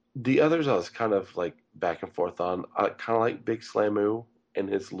 The others I was kind of like back and forth on. I kind of like Big Slamu and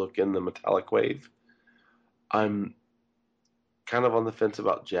his look in the metallic wave. I'm kind of on the fence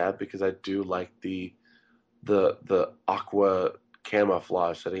about Jab because I do like the aqua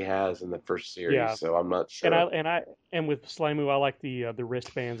camouflage that he has in the first series. Yeah. So I'm not sure. And with Slamu, I like the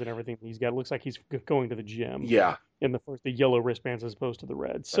wristbands and everything he's got. It looks like he's going to the gym. Yeah, in the yellow wristbands as opposed to the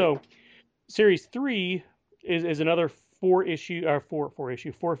red. So Series 3 is another four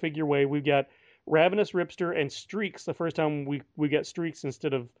figure way. We've got Ravenous Ripster and Streaks. The first time we got Streaks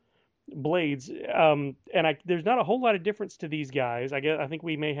instead of Blades. There's not a whole lot of difference to these guys. I think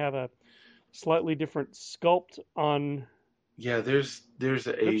we may have a slightly different sculpt on there's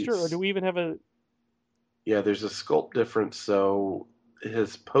Ripster, or do we even have a... there's a sculpt difference. So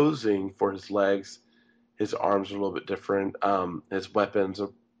his posing for his legs, his arms are a little bit different. His weapons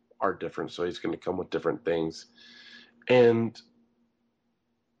are different, so he's going to come with different things. And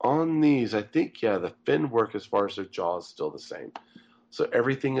on these, I think, the fin work as far as their jaw is still the same. So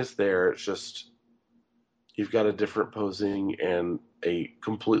everything is there. It's just you've got a different posing and a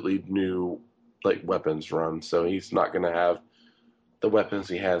completely new weapons run. So he's not going to have the weapons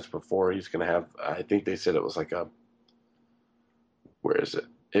he has before. He's going to have, I think they said it was where is it?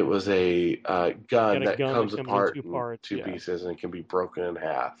 It was a gun that comes apart in two pieces and it can be broken in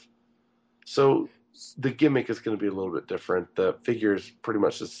half. So the gimmick is going to be a little bit different. The figure is pretty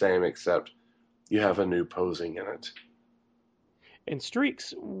much the same, except you have a new posing in it. And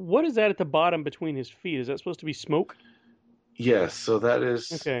Streaks, what is that at the bottom between his feet? Is that supposed to be smoke? Yes, so that is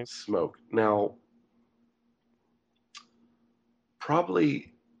smoke. Now,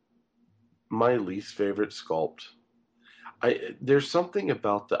 probably my least favorite sculpt. There's something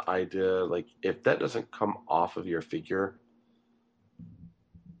about the idea, if that doesn't come off of your figure,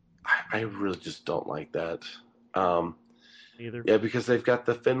 I really just don't like that. Either. Yeah, because they've got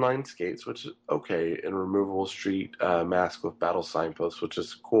the Finline skates, which is okay, and removable street mask with battle signposts, which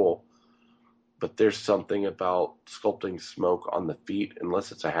is cool. But there's something about sculpting smoke on the feet,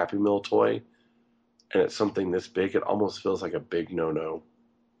 unless it's a Happy Meal toy, and it's something this big, it almost feels like a big no-no.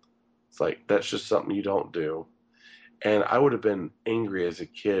 It's that's just something you don't do. And I would have been angry as a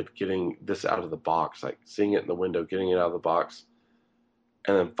kid getting this out of the box, seeing it in the window, getting it out of the box,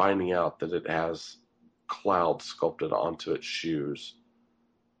 and then finding out that it has cloud sculpted onto its shoes.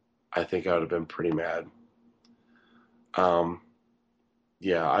 I think I would have been pretty mad. I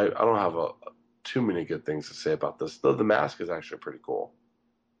don't have too many good things to say about this, though the mask is actually pretty cool.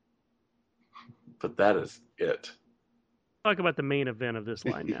 But that is it. Talk about the main event of this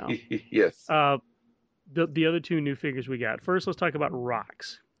line now. Yes. The other two new figures we got. First, let's talk about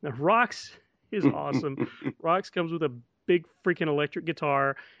Rox. Now, Rox is awesome. Rox comes with a big freaking electric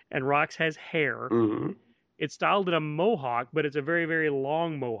guitar, and Rox has hair. Mm-hmm. It's styled in a mohawk, but it's a very, very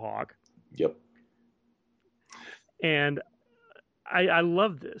long mohawk. Yep. And I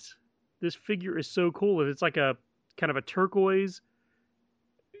love this. This figure is so cool. It's like a kind of a turquoise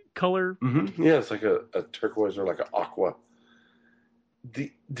color. Mm-hmm. Yeah, it's like a turquoise or like an aqua.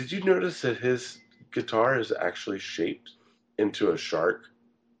 Did you notice that his guitar is actually shaped into a shark?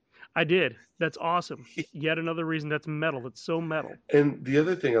 I did. That's awesome. Yet another reason that's metal. It's so metal. And the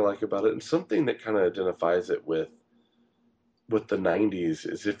other thing I like about it, and something that kind of identifies it with the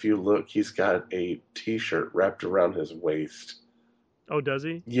 90s, is if you look, he's got a T-shirt wrapped around his waist. Oh, does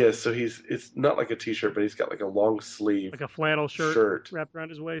he? Yeah, so it's not like a T-shirt, but he's got a long sleeve. Like a flannel shirt wrapped around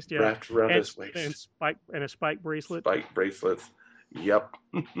his waist, yeah. Wrapped around his waist. And a spike bracelet. Spike bracelets. Yep.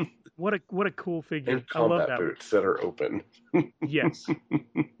 What a cool figure. And combat boots that are open. Yes.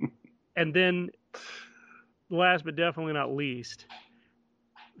 And then, last but definitely not least,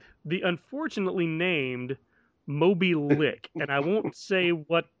 the unfortunately named Moby Lick. And I won't say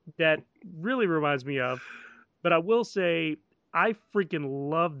what that really reminds me of, but I will say I freaking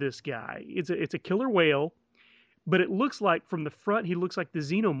love this guy. It's a killer whale, but it looks like from the front he looks like the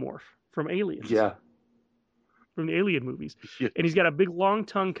Xenomorph from Aliens. Yeah. From the Alien movies. Yeah. And he's got a big long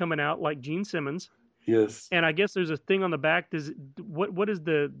tongue coming out like Gene Simmons. Yes. And I guess there's a thing on the back. What is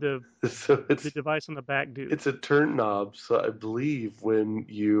the device on the back do? It's a turn knob. So I believe when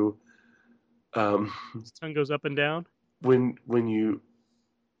you his tongue goes up and down. When you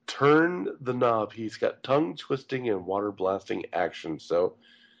turn the knob, he's got tongue twisting and water blasting action. So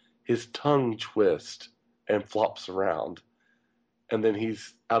his tongue twists and flops around. And then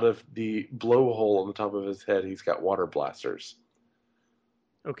he's out of the blowhole on the top of his head, he's got water blasters.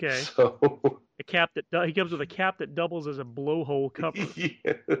 Okay. So a cap he comes with a cap that doubles as a blowhole cover.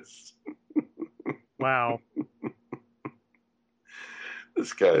 Yes. Wow.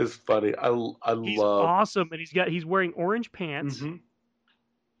 This guy is funny. He's love. Awesome, and he's wearing orange pants. Mm-hmm.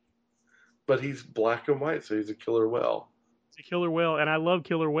 But he's black and white, so he's a killer whale. He's a killer whale, and I love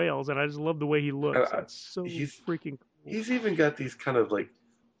killer whales, and I just love the way he looks. It's so freaking cool. He's even got these kind of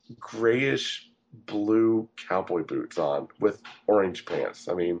grayish blue cowboy boots on with orange pants.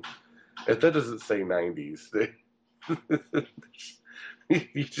 I mean, if that doesn't say 90s,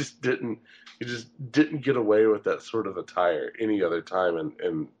 you just didn't You just didn't get away with that sort of attire any other time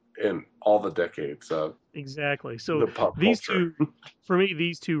in all the decades of Exactly. So the pop these culture. two, for me,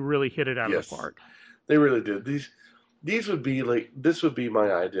 these two really hit it out of the Yes, park. they really did. These would be this would be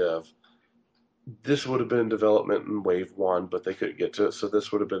my idea of this would have been development in wave 1, but they couldn't get to it, so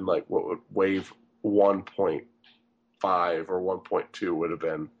this would have been like what would wave 1.5 or 1.2 would have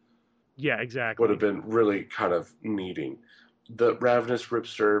been. Yeah, exactly. Would have been really kind of needing. The Ravenous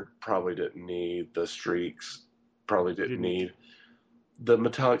Ripster probably didn't need. The Streaks probably didn't need. The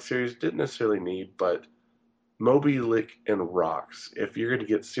Metallic series didn't necessarily need, but Moby Lick and Rocks, if you're going to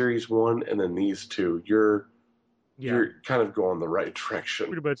get Series 1 and then these two, you're kind of going the right direction.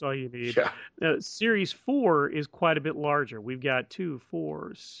 Pretty much all you need. Yeah. Now, Series 4 is quite a bit larger. We've got 2,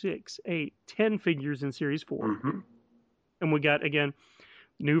 4, 6, 8, 10 figures in Series 4. Mm-hmm. And we got, again,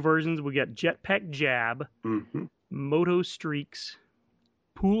 new versions. We got Jetpack Jab, Mm-hmm. Moto Streaks,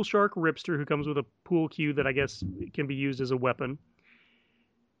 Pool Shark Ripster, who comes with a pool cue that I guess can be used as a weapon,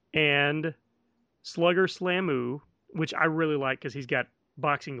 and Slugger Slamoo, which I really like because he's got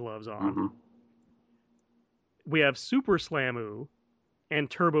boxing gloves on. Mm-hmm. We have Super Slamoo and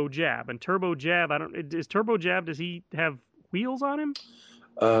Turbo Jab. And Turbo Jab, does he have wheels on him?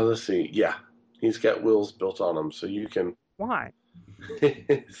 Let's see. Yeah, he's got wheels built on him, so you can. Why?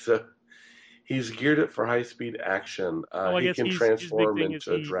 So he's geared up for high-speed action. He can transform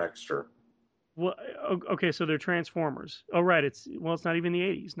into a dragster. Well, okay, so they're Transformers. Oh, right. It's not even the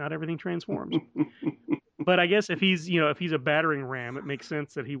 80s. Not everything transforms. But I guess if he's a battering ram, it makes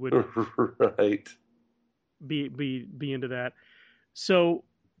sense that he would right be into that. So,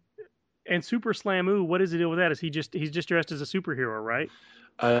 and Super Slamoo, what is the deal with that? Is he's just dressed as a superhero, right?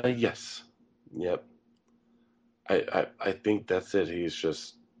 Yes. Yep. I think that's it. He's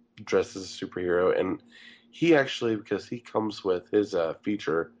just dressed as a superhero, and he actually, because he comes with his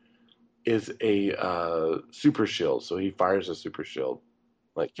feature, is a super shield, so he fires a super shield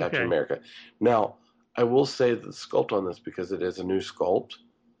like Captain America. Now, I will say that the sculpt on this, because it is a new sculpt,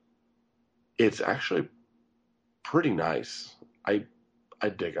 it's actually pretty nice. I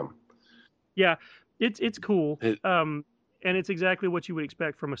dig him. Yeah, it's cool. And it's exactly what you would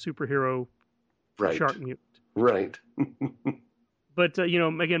expect from a superhero shark mutant. Right. But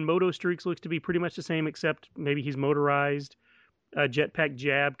again, Moto Streaks looks to be pretty much the same, except maybe he's motorized. Jetpack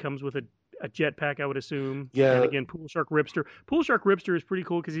Jab comes with a jetpack, I would assume. Yeah. And again, Pool Shark Ripster. Pool Shark Ripster is pretty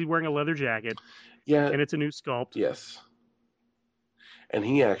cool because he's wearing a leather jacket. Yeah. And it's a new sculpt. Yes. And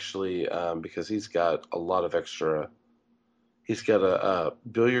he actually, because he's got a lot of extra, he's got a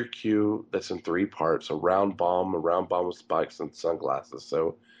billiard cue that's in 3 parts, a round bomb with spikes, and sunglasses.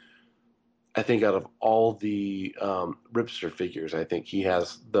 So I think out of all the Ripster figures, I think he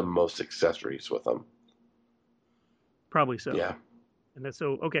has the most accessories with him. Probably so. Yeah. And that's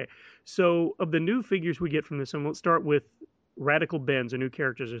so, okay. So of the new figures we get from this one, let's start with Radical Benz, or new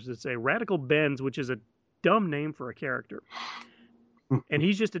characters, as it say. Radical Benz, which is a dumb name for a character. And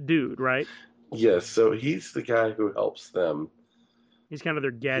he's just a dude, right? Yes, so he's the guy who helps them. He's kind of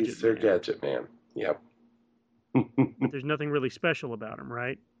their gadget man. He's their gadget man, yep. But there's nothing really special about him,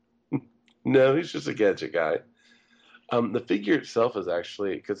 right? No, he's just a gadget guy. The figure itself is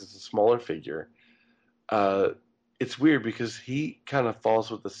actually, because it's a smaller figure, it's weird because he kind of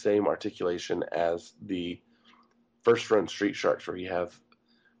falls with the same articulation as the first run Street Sharks, where you have,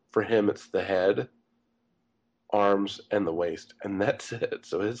 for him, it's the head, arms, and the waist, and that's it.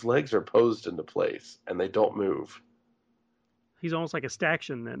 So his legs are posed into place, and they don't move. He's almost like a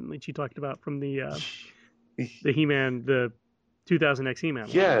Staction, then, which you talked about from the He-Man, the 2000X He-Man.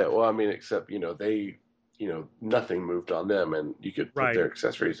 Yeah, well, I mean, except, they, nothing moved on them, and you could put their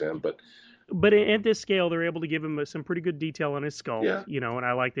accessories in, but at this scale, they're able to give him some pretty good detail on his skull. Yeah. And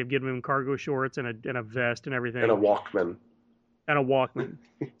I like they've given him cargo shorts and a vest and everything. And a Walkman.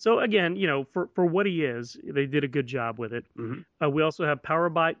 So again, for what he is, they did a good job with it. Mm-hmm. We also have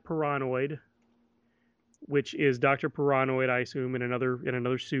Powerbite Paranoid, which is Dr. Paranoid, I assume, in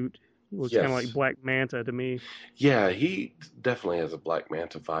another suit. It looks kind of like Black Manta to me. Yeah, he definitely has a Black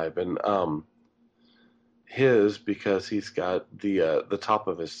Manta vibe, and because he's got the top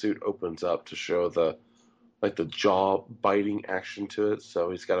of his suit opens up to show the jaw biting action to it.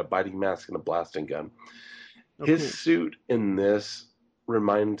 So he's got a biting mask and a blasting gun. His suit in this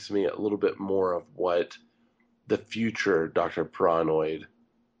reminds me a little bit more of what the future Dr. Paranoid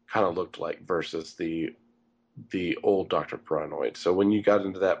kind of looked like versus the old Dr. Paranoid. So when you got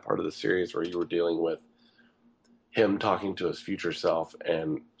into that part of the series where you were dealing with him talking to his future self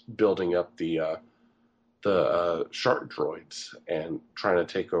and building up the shark droids and trying to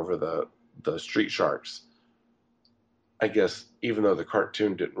take over the street sharks, I guess even though the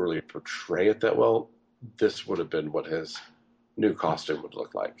cartoon didn't really portray it that well, this would have been what his new costume would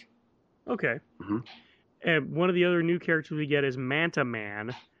look like. Okay. Hmm. And one of the other new characters we get is Manta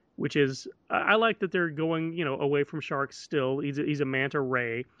Man, which is I like that they're going away from sharks still. He's a manta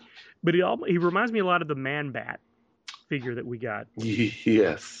ray, but he reminds me a lot of the Man Bat figure that we got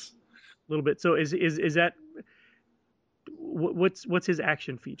Yes. a little bit. So is that what's his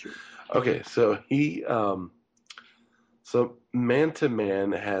action feature? Okay, so so Manta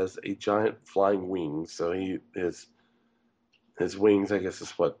Man has a giant flying wing. So his wings, I guess, is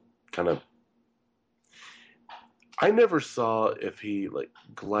what kind of. I never saw if he like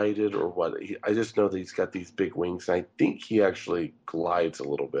glided or what. I just know that he's got these big wings, and I think he actually glides a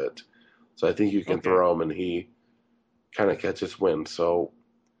little bit. So I think you can throw him, and he kind of catches wind. So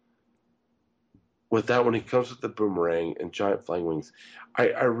with that, when he comes with the boomerang and giant flying wings,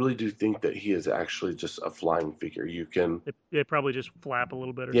 I really do think that he is actually just a flying figure. You can, They probably just flap a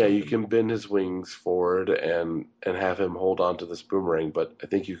little bit or yeah, something. you can bend his wings forward and have him hold on to this boomerang, but I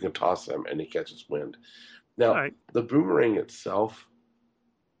think you can toss him and he catches wind. Now, Right. the boomerang itself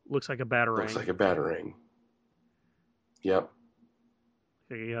Looks like a batarang. looks like a batarang. Yep.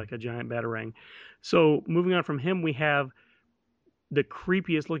 Yeah, like a giant batarang. So moving on from him, we have the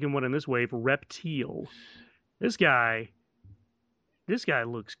creepiest looking one in this wave, Reptile. This guy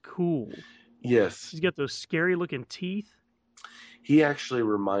looks cool. Yes. He's got those scary looking teeth. He actually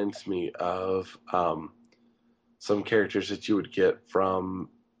reminds me of some characters that you would get from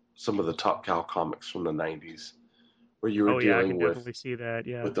some of the Top Cow comics from the 90s, where you were I dealing can with definitely see that.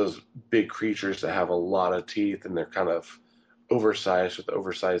 Yeah. with those big creatures that have a lot of teeth and they're kind of oversized with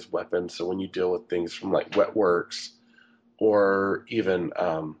oversized weapons. So when you deal with things from like Wetworks or even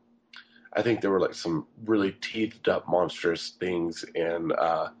I think there were like some really teethed up monstrous things in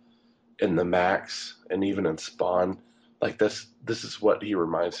the Max and even in Spawn. Like this is what he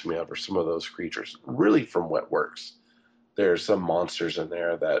reminds me of, or some of those creatures, really from Wetworks. There's some monsters in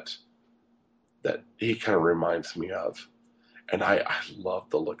there that he kind of reminds me of, and I love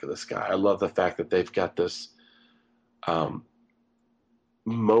the look of this guy. I love the fact that they've got this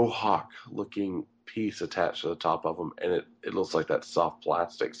mohawk-looking piece attached to the top of him, and it looks like that soft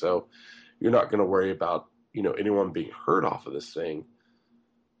plastic. So you're not going to worry about anyone being hurt off of this thing.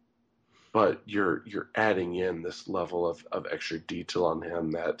 But you're adding in this level of extra detail on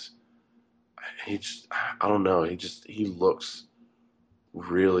him that I don't know, he looks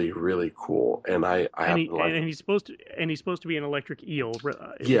really, really cool, and and he's supposed to be an electric eel.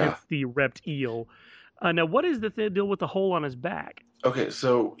 Yeah. The Reptile. Now, what is the deal with the hole on his back? Okay,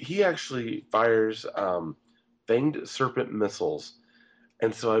 so he actually fires fanged serpent missiles,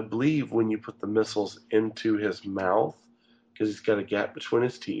 and so I believe when you put the missiles into his mouth, because he's got a gap between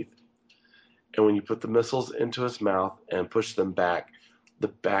his teeth. And when you put the missiles into his mouth and push them back, the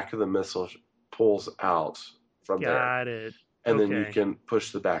back of the missile pulls out from there. Got it. And then you can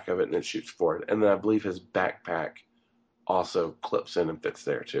push the back of it and it shoots forward. And then I believe his backpack also clips in and fits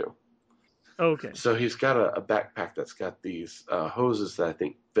there too. Okay. So he's got a backpack that's got these hoses that I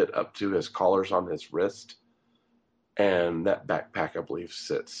think fit up to his collars on his wrist. And that backpack, I believe,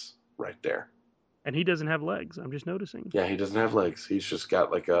 sits right there. And he doesn't have legs. I'm just noticing. Yeah, he doesn't have legs. He's just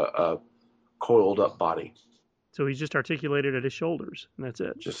got like a coiled up body. So he's just articulated at his shoulders, and that's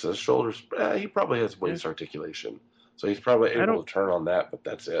it. Just his shoulders. He probably has waist articulation, so he's probably able to turn on that. But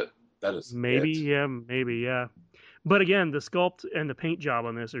that's it. That is maybe, it. yeah. But again, the sculpt and the paint job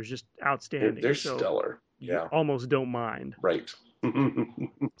on this are just outstanding. They're stellar. Yeah, almost don't mind. Right.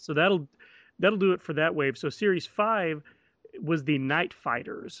 So that'll do it for that wave. So Series 5 was the Night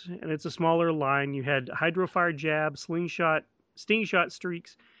Fighters, and it's a smaller line. You had Hydrofire Jab, Slingshot, Stingshot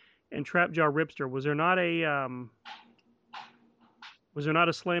Streaks, and Trapjaw Ripster. Was there not a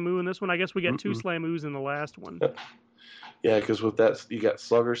Slamoo in this one? I guess we got two Slamoos in the last one. Yeah, because with that you got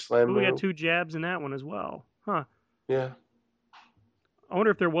Slugger Slamoo. But we got two Jabs in that one as well. Huh. Yeah. I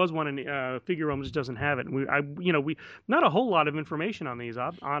wonder if there was one in Figure-Rome just doesn't have it. We not a whole lot of information on these,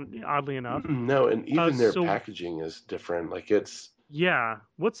 oddly enough. No, and even their packaging is different. Like it's. Yeah.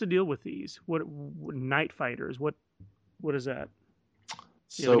 What's the deal with these? What Night Fighters? What is that?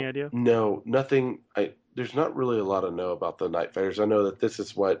 Do you have any idea? No, nothing. There's not really a lot to know about the Night Fighters. I know that this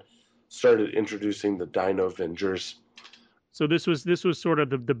is what started introducing the Dino Avengers. So this was sort of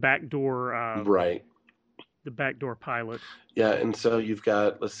the backdoor. Right. The backdoor pilot. Yeah, and so you've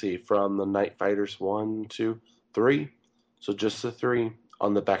got, let's see, from the Night Fighters 1, 2, 3. So just the 3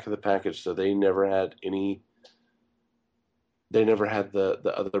 on the back of the package. So they never had any. They never had the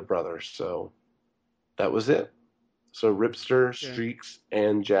other brothers. So that was it. So Ripster, Streaks,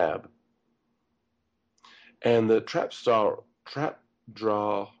 and Jab. And the trap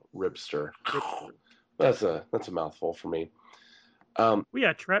draw ripster. That's a mouthful for me. Well,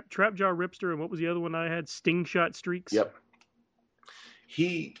 yeah, Trapjaw Ripster, and what was the other one I had? Sting Shot Streaks. Yep.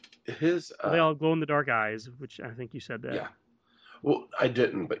 They all glow in the dark eyes, which I think you said that. Yeah. Well, I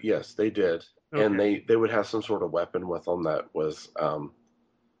didn't, but yes, they did. Okay. And they would have some sort of weapon with them that was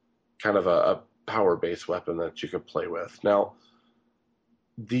kind of a power-based weapon that you could play with. Now,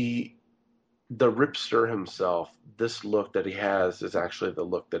 the Ripster himself, this look that he has is actually the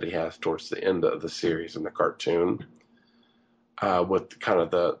look that he has towards the end of the series in the cartoon, with kind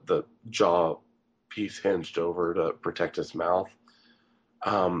of the jaw piece hinged over to protect his mouth.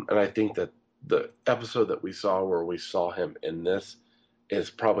 And I think that the episode that we saw where we saw him in this is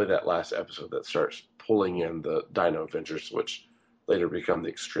probably that last episode that starts pulling in the Dino Avengers, which later become the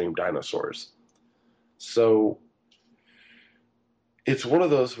Extreme Dinosaurs. So it's one of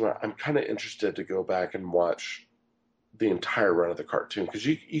those where I'm kind of interested to go back and watch the entire run of the cartoon, because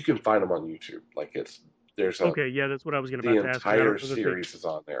you can find them on YouTube. Like okay, yeah, that's what I was going to ask. The entire series is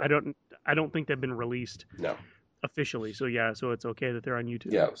on there. I don't think they've been released. No. Officially, so yeah, so it's okay that they're on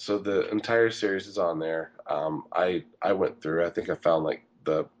YouTube. Yeah, so the entire series is on there. I went through. I think I found like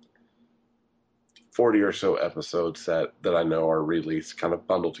the 40 or so episodes that I know are released, kind of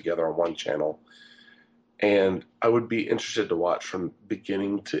bundled together on one channel. And I would be interested to watch from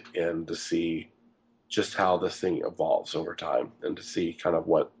beginning to end to see just how this thing evolves over time, and to see kind of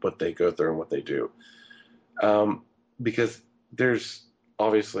what they go through and what they do. Because there's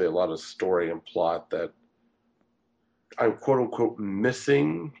obviously a lot of story and plot that I'm quote unquote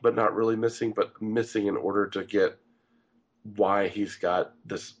missing, but not really missing, but missing in order to get why he's got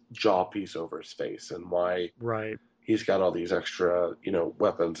this jaw piece over his face, and why he's got all these extra,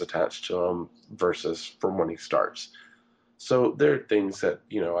 weapons attached to him versus from when he starts. So there are things that,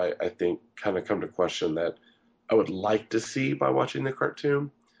 I think kind of come to question that I would like to see by watching the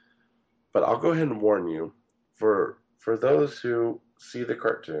cartoon. But I'll go ahead and warn you, for those who see the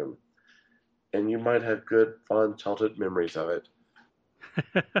cartoon, and you might have good, fond childhood memories of it.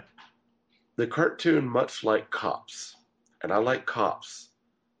 The cartoon, much like Cops, and I like Cops,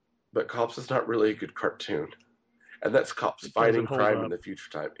 but Cops is not really a good cartoon. And that's Cops fighting crime in the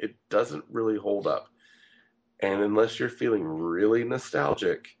future time. It doesn't really hold up. And unless you're feeling really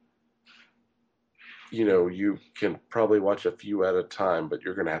nostalgic, you can probably watch a few at a time, but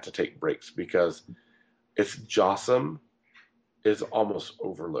you're going to have to take breaks, because its jawsome is almost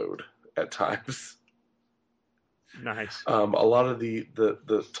overload at times. Nice. A lot of the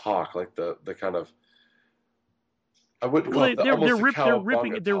talk, like the kind of, I wouldn't call it they're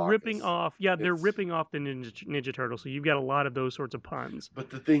ripping off the Ninja Turtle. So you've got a lot of those sorts of puns.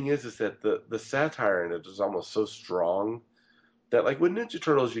 But the thing is that the satire in it is almost so strong that, like, with Ninja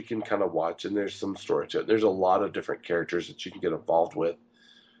Turtles, you can kind of watch, and there's some story to it. There's a lot of different characters that you can get involved with.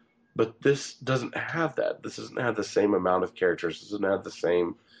 But this doesn't have that. This doesn't have the same amount of characters. This doesn't have the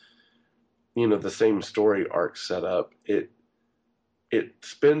same, the same story arc set up. It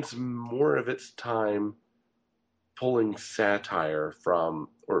spends more of its time pulling satire from,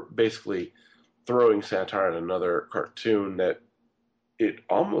 or basically throwing satire at another cartoon, that it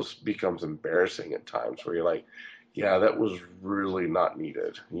almost becomes embarrassing at times, where you're like, yeah, that was really not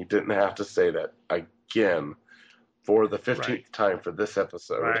needed. You didn't have to say that again for the 15th time for this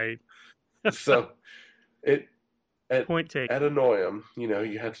episode. Right. So point taken. At Annoyum,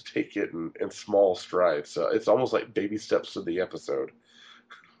 you had to take it in small strides. So it's almost like baby steps to the episode.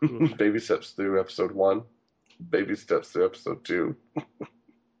 Baby steps through episode 1. Baby steps through episode 2.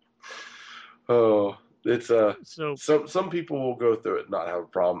 Oh, it's so some people will go through it and not have a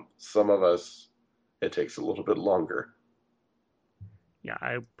problem. Some of us, it takes a little bit longer. Yeah,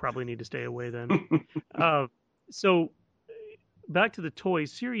 I probably need to stay away then. So back to the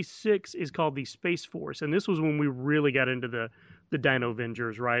toys. Series 6 is called the Space Force, and this was when we really got into the Dino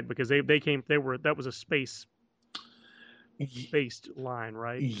Avengers, right? Because that was a space based line,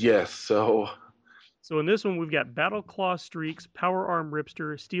 right? Yes. So in this one, we've got Battle Claw Streaks, Power Arm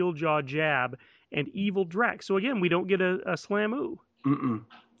Ripster, Steel Jaw Jab, and Evil Drax. So again, we don't get a Slamoo. Mm-mm.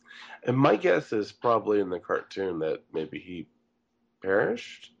 And my guess is probably in the cartoon that maybe he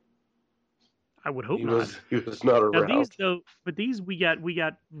perished. I would hope not. He was not around. These we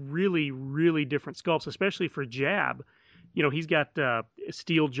got really, really different sculpts, especially for Jab. He's got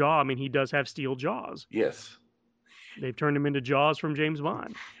steel jaw. I mean, he does have steel jaws. Yes. They've turned him into Jaws from James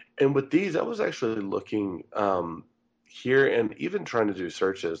Bond. And with these, I was actually looking here and even trying to do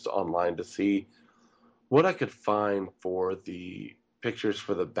searches online to see what I could find for the pictures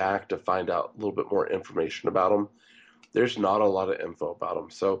for the back to find out a little bit more information about them. There's not a lot of info about them.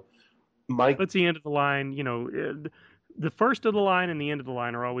 So It's the end of the line. The first of the line and the end of the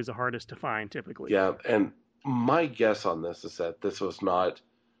line are always the hardest to find, typically. Yeah, and my guess on this is that this was not,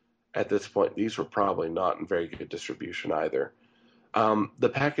 at this point, these were probably not in very good distribution either. The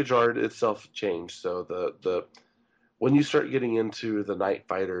package art itself changed, so the when you start getting into the Night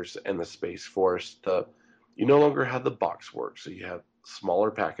Fighters and the Space Force, you no longer have the box work, so you have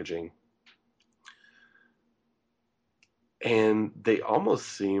smaller packaging, and they almost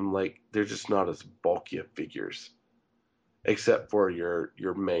seem like they're just not as bulky of figures, except for your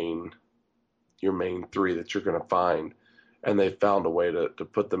main three that you're going to find, and they found a way to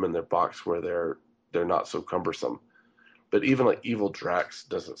put them in their box where they're not so cumbersome. But even like Evil Drax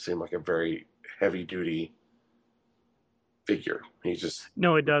doesn't seem like a very heavy duty figure. He's just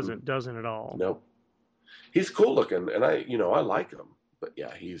no, it doesn't at all. Nope. He's cool looking, and I like him, but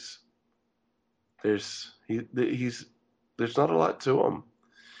yeah, there's not a lot to him,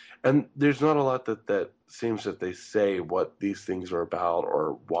 and there's not a lot that seems that they say what these things are about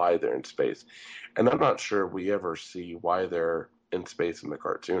or why they're in space, and I'm not sure we ever see why they're in space in the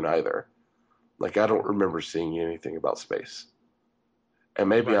cartoon either. Like, I don't remember seeing anything about space, and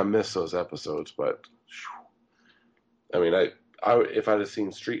maybe I missed those episodes, but I mean, I if I'd have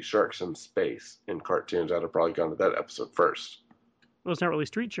seen Street Sharks in space in cartoons, I'd have probably gone to that episode first. Well, it's not really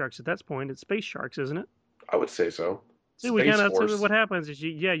Street Sharks at that point. It's Space Sharks, isn't it? I would say so. See, that's what happens is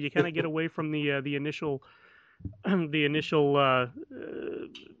you kind of get away from the initial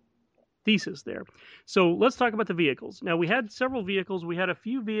thesis there. So let's talk about the vehicles. Now, we had several vehicles. We had a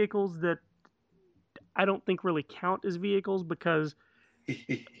few vehicles that I don't think really count as vehicles because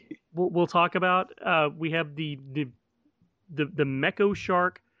we'll talk about. We have the Meko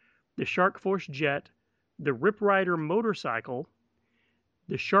Shark, the Shark Force jet, the Rip Rider motorcycle,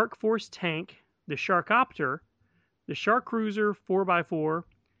 the Shark Force tank, the Sharkopter, the Shark Cruiser 4x4,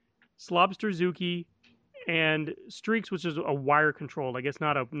 Slobsterzuki, and Streaks, which is a wire controlled. I guess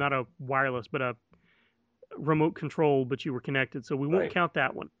not a wireless, but a remote control, but you were connected, so we won't count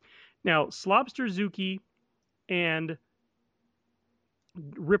that one. Now, Slobsterzuki and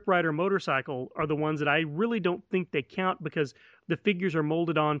Rip Rider motorcycle are the ones that I really don't think they count because the figures are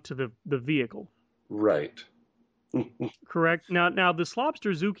molded onto the vehicle. Right. Correct. Now the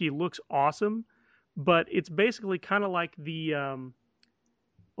Slobsterzuki looks awesome, but it's basically kind of like the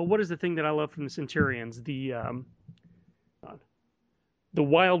what is the thing that I love from the Centurions? The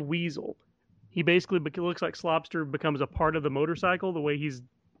Wild Weasel. He basically looks like Slobster becomes a part of the motorcycle the way he's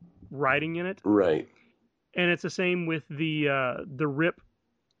riding in it. Right. And it's the same with the Rip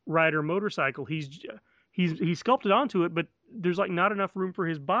Rider motorcycle. He's sculpted onto it, but there's like not enough room for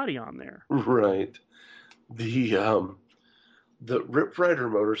his body on there. Right. The Rip Rider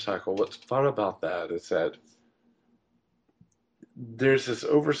motorcycle, what's fun about that is that there's this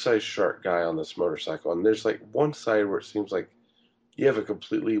oversized shark guy on this motorcycle, and there's like one side where it seems like you have a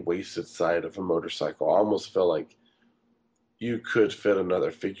completely wasted side of a motorcycle. I almost feel like you could fit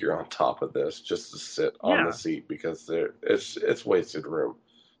another figure on top of this just to sit on the seat because it's wasted room.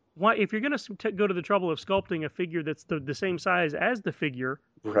 Why, if you're going to go to the trouble of sculpting a figure that's the same size as the figure,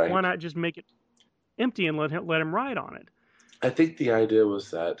 why not just make it empty and let him ride on it? I think the idea was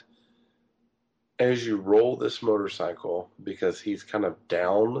that as you roll this motorcycle, because he's kind of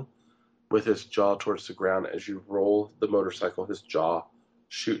down with his jaw towards the ground, as you roll the motorcycle, his jaw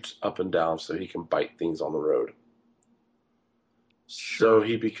shoots up and down so he can bite things on the road. Sure. So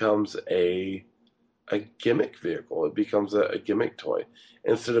he becomes a gimmick vehicle. It becomes a gimmick toy.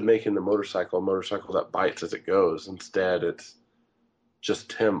 Instead of making the motorcycle a motorcycle that bites as it goes, instead it's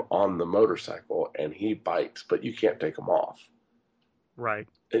just him on the motorcycle and he bites, but you can't take him off. Right.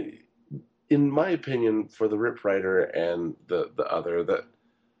 In my opinion, for the Rip Rider and the other, the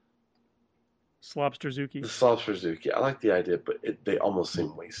Slobsterzuki, I like the idea, but they almost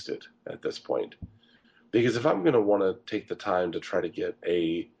seem wasted at this point. Because if I'm going to want to take the time to try to get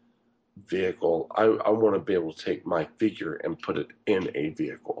a vehicle, I want to be able to take my figure and put it in a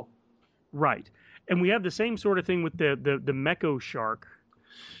vehicle. Right. And we have the same sort of thing with the Meko Shark.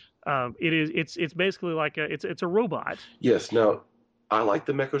 It's basically like it's a robot. Yes. Now, I like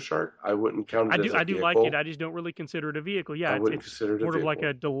the Meko Shark. I wouldn't count it as a vehicle. I do like it. I just don't really consider it a vehicle. Yeah, it's sort of like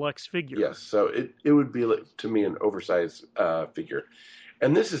a deluxe figure. Yes. So it would be, like, to me, an oversized figure.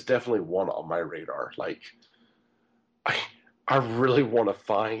 And this is definitely one on my radar. Like, I really want to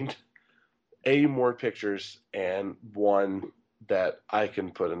find more pictures and one that I can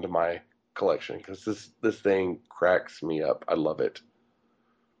put into my collection because this thing cracks me up. I love it.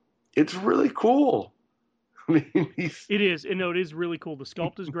 It's really cool. mean, he's It is, and no, it is really cool. The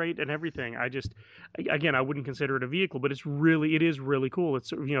sculpt is great and everything. Again, I wouldn't consider it a vehicle, but it is really cool.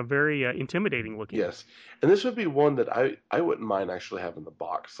 It's very intimidating looking. yes, and this would be one that I wouldn't mind actually having the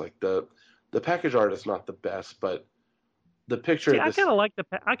box. Like the package art is not the best, but the picture. See, I kind of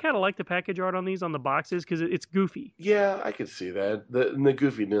like the package art on these on the boxes because it's goofy. Yeah, I could see that. The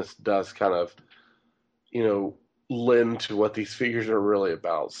goofiness does kind of, lend to what these figures are really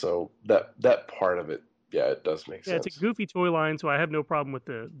about. So that part of it, yeah, it does make sense. Yeah, it's a goofy toy line, so I have no problem with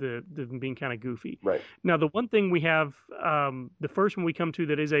the them being kind of goofy. Right. Now, the one thing we have, the first one we come to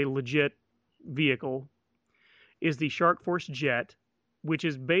that is a legit vehicle, is the Shark Force Jet, which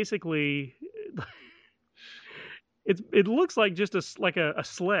is basically it looks like just a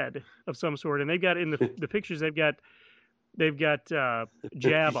sled of some sort, and they've got in the pictures they've got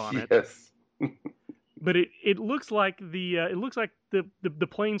Jab on it. Yes. But it looks like the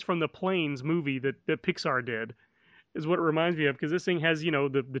planes from the Planes movie that Pixar did, is what it reminds me of, because this thing has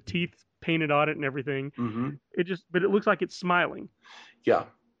the teeth painted on it and everything. Mm-hmm. But it looks like it's smiling. Yeah,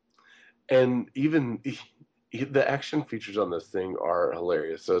 and even the action features on this thing are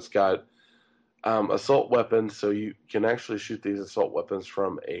hilarious. So it's got assault weapons, so you can actually shoot these assault weapons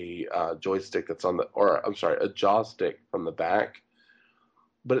from a joystick that's a joystick from the back.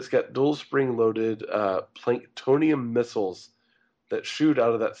 But it's got dual spring-loaded planktonium missiles that shoot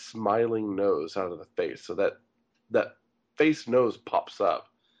out of that smiling nose out of the face. So that face nose pops up,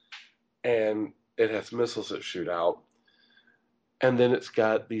 and it has missiles that shoot out. And then it's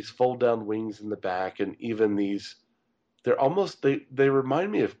got these fold-down wings in the back, and even these, they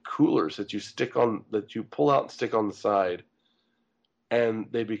remind me of coolers that you pull out and stick on the side, and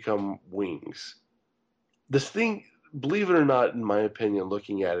they become wings. This thing, believe it or not, in my opinion,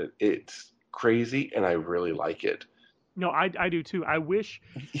 looking at it, it's crazy, and I really like it. No, I do too. I wish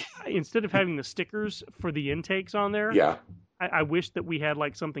instead of having the stickers for the intakes on there, Yeah. I wish that we had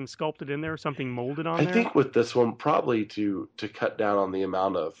like something sculpted in there, something molded on there. I think with this one, probably to cut down on the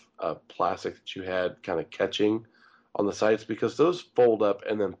amount of plastic that you had kind of catching on the sides, because those fold up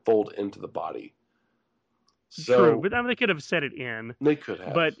and then fold into the body. So, true, but I mean, they could have set it in. They could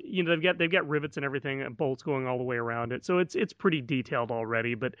have. But they've got rivets and everything, and bolts going all the way around it, so it's pretty detailed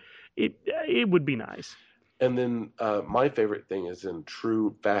already. But it would be nice. And then my favorite thing is in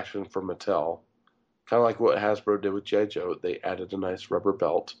true fashion for Mattel, kind of like what Hasbro did with G.I. Joe. They added a nice rubber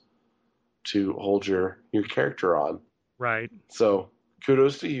belt to hold your character on. Right. So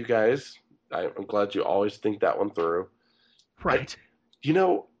kudos to you guys. I'm glad you always think that one through. Right.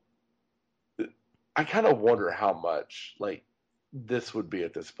 I kind of wonder how much like this would be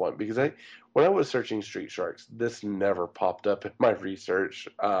at this point, because when I was searching Street Sharks, this never popped up in my research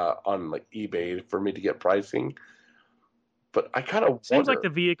on like eBay for me to get pricing. But I kind of seems like the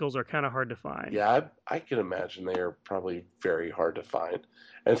vehicles are kind of hard to find. Yeah, I can imagine they are probably very hard to find,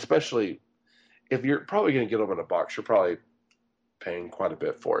 and especially if you're probably going to get them in a box, you're probably paying quite a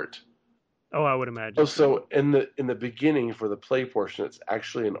bit for it. Oh, I would imagine. Oh, so in the beginning for the play portion, it's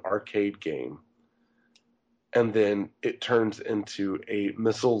actually an arcade game. And then it turns into a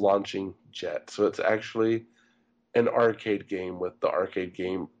missile launching jet. So it's actually an arcade game with the arcade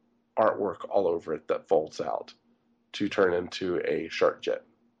game artwork all over it that folds out to turn into a shark jet.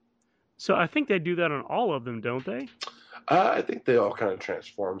 So I think they do that on all of them, don't they? I think they all kind of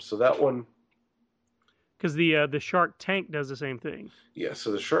transform. So that one, because the Shark Tank does the same thing. Yeah.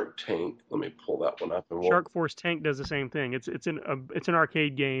 So the Shark Tank. Let me pull that one up. And Shark Force Tank does the same thing. It's an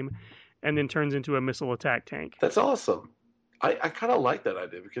arcade game, and then turns into a missile attack tank. That's awesome. I kind of like that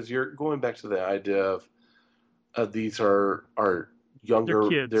idea, because you're going back to the idea of these are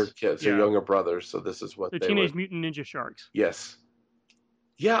younger, they're kids, they're younger brothers. So this is what they're Teenage Mutant Ninja Sharks. Yes.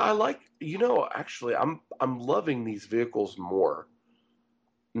 Yeah, I like. Actually, I'm loving these vehicles more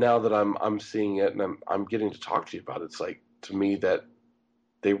now that I'm seeing it, and I'm getting to talk to you about it. It's like, to me, that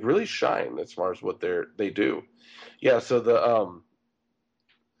they really shine as far as what they do. Yeah. So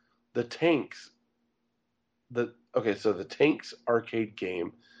the tanks, so the tanks arcade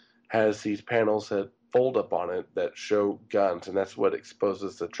game has these panels that fold up on it that show guns, and that's what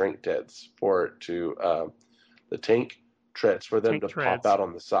exposes the tank treads for it to the tank treads for them to pop out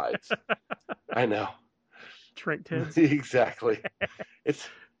on the sides. I know. Tank treads. Exactly. It's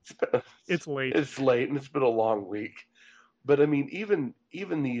late. It's late, and it's been a long week. But I mean,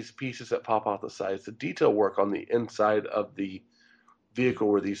 even these pieces that pop off the sides, the detail work on the inside of the vehicle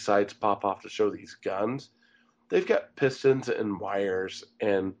where these sides pop off to show these guns, they've got pistons and wires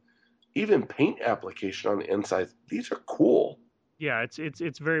and even paint application on the inside. These are cool. Yeah,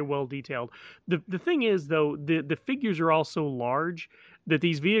 it's very well detailed. The thing is, though, the figures are all so large that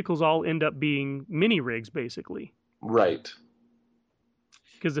these vehicles all end up being mini rigs, basically, Right.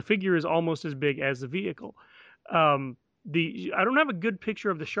 because the figure is almost as big as the vehicle. I don't have a good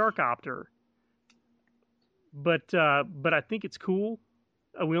picture of the Sharkopter, but I think it's cool.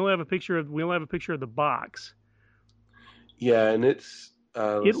 We only have a picture of the box. Yeah, and it's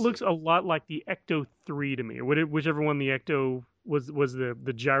It looks a lot like the Ecto 3 to me, or whichever one the Ecto was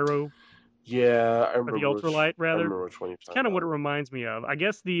the gyro yeah, I or remember the ultralight I rather. remember which one you're It's talking kind of what it about. reminds me of. I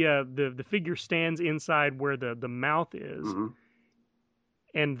guess the figure stands inside where the mouth is, Hmm.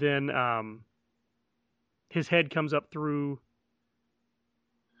 and then his head comes up through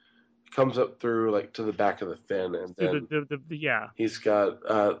Comes up through like to the back of the fin, and then the yeah. he's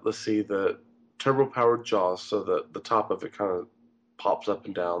got let's see, the turbo powered jaws, so the top of it kind of pops up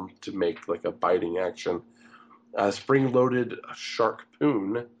and down to make like a biting action. Spring loaded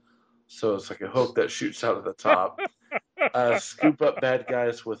sharkpoon, so it's like a hook that shoots out of the top. Scoop up bad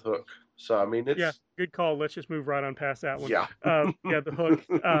guys with hook. So I mean, Yeah, it's good call. Let's just move right on past that one. yeah. Yeah, the hook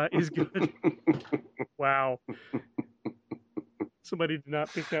is good. Wow. Somebody did not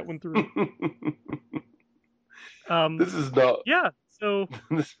think that one through. This is not. Yeah, so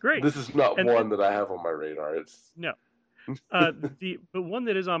great. This is not And one that I have on my radar. It's no. The one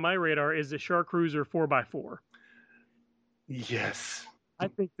that is on my radar is the Shark Cruiser 4x4. yes. I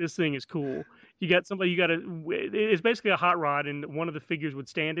think this thing is cool. It's basically a hot rod, and one of the figures would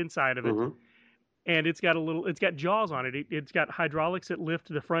stand inside of it. Hmm. And it's got jaws on it. It's got hydraulics that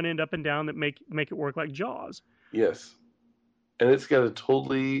lift the front end up and down that make it work like jaws. Yes. And it's got a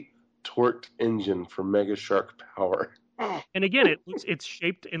totally torqued engine for Mega Shark power. And again, it's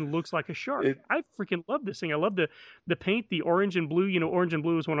shaped and looks like a shark. I freaking love this thing. I love the paint, the orange and blue. Orange and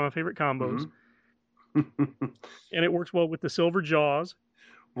blue is one of my favorite combos. Mm-hmm. And it works well with the silver jaws.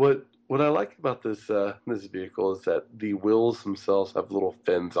 What I like about this vehicle is that the wheels themselves have little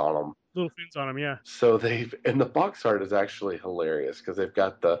fins on them. Little fins on them, yeah. So and the box art is actually hilarious because they've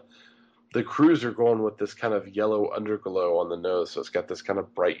got the cruiser going with this kind of yellow underglow on the nose, so it's got this kind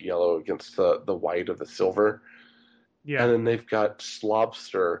of bright yellow against the white of the silver. Yeah. And then they've got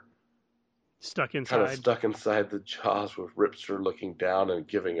Slobster stuck inside. Kind of stuck inside the jaws with Ripster looking down and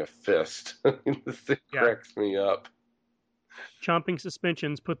giving a fist. This thing cracks me up. Chomping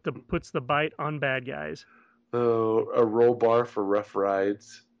suspensions puts the bite on bad guys. Oh, a roll bar for rough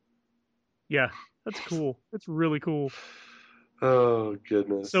rides. Yeah, that's cool. That's really cool. Oh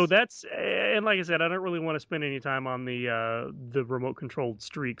goodness. So that's, and like I said, I don't really want to spend any time on the remote controlled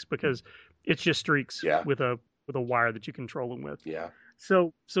streaks because it's just streaks with a wire that you control them with. Yeah.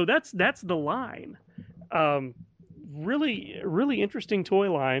 So that's the line. Really interesting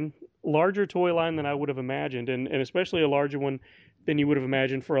toy line. Larger toy line than I would have imagined, and especially a larger one than you would have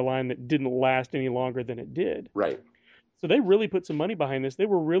imagined for a line that didn't last any longer than it did. Right. So they really put some money behind this. They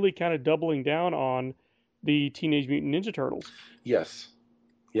were really kind of doubling down on the Teenage Mutant Ninja Turtles. Yes.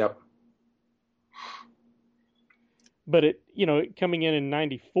 Yep. But coming in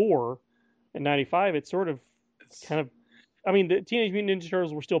 94 and 95, it's kind of, I mean, the Teenage Mutant Ninja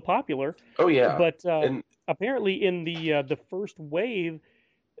Turtles were still popular. Oh yeah. But apparently in the first wave,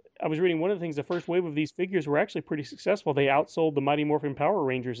 I was reading one of the things, the first wave of these figures were actually pretty successful. They outsold the Mighty Morphin Power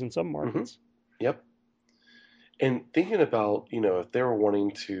Rangers in some markets. Mm-hmm. Yep. And thinking about, if they were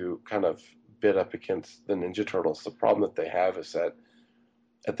wanting to kind of bid up against the Ninja Turtles, the problem that they have is that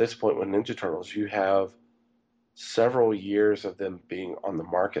at this point with Ninja Turtles, you have several years of them being on the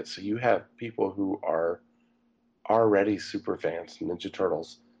market. So you have people who are already super fans of Ninja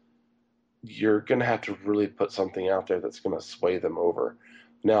Turtles. You're going to have to really put something out there that's going to sway them over.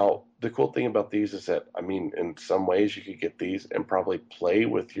 Now, the cool thing about these is that, I mean, in some ways you could get these and probably play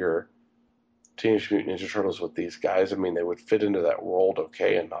with your Teenage Mutant Ninja Turtles with these guys. I mean, they would fit into that world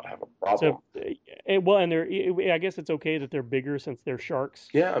okay and not have a problem. So, I guess it's okay that they're bigger since they're sharks.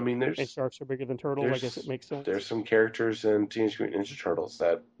 Yeah, I mean, and sharks are bigger than turtles. I guess it makes sense. There's some characters in Teenage Mutant Ninja Turtles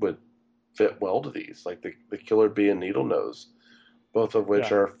that would fit well to these, like the Killer Bee and Needlenose, both of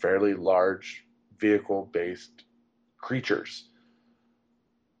which are fairly large vehicle-based creatures.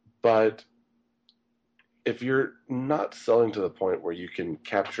 But if you're not selling to the point where you can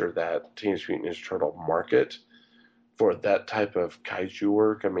capture that Teenage Mutant Ninja Turtle market for that type of kaiju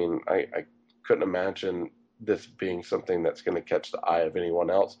work, I mean, I couldn't imagine this being something that's going to catch the eye of anyone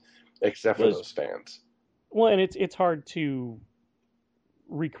else except for those fans. Well, and it's hard to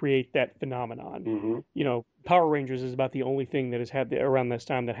recreate that phenomenon. Mm-hmm. Power Rangers is about the only thing that has had around this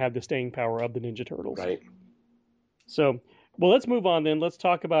time that had the staying power of the Ninja Turtles. Right. So, well, let's move on then. Let's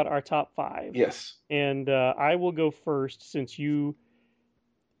talk about our top 5. Yes. And I will go first since you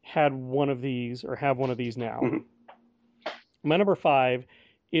had one of these or have one of these now. Mm-hmm. My number 5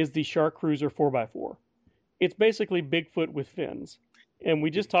 is the Shark Cruiser 4x4. It's basically Bigfoot with fins. And we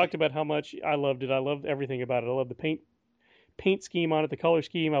just talked about how much I loved it. I loved everything about it. I love the paint scheme on it, the color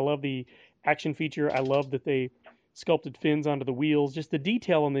scheme. I love the action feature. I love that they sculpted fins onto the wheels. Just the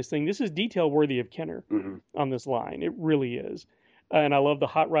detail on this thing. This is detail worthy of Kenner on this line. It really is. And I love the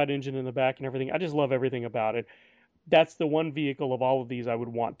hot rod engine in the back and everything. I just love everything about it. That's the one vehicle of all of these I would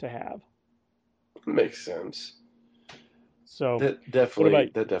want to have. Makes sense. So that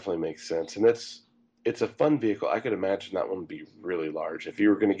definitely makes sense. And it's a fun vehicle. I could imagine that one would be really large. If you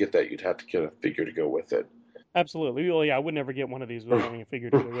were going to get that, you'd have to get a figure to go with it. Absolutely. Well, yeah, I would never get one of these without having a figure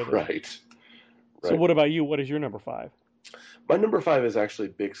to go with it. Right. So what about you? What is your number 5? My number 5 is actually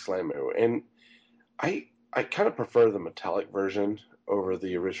Big Slamu, and I kind of prefer the metallic version over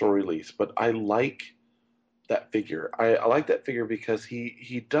the original release, but I like that figure. I like that figure because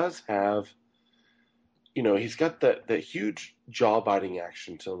he does have, he's got that huge jaw-biting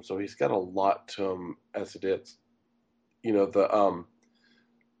action to him, so he's got a lot to him as it is.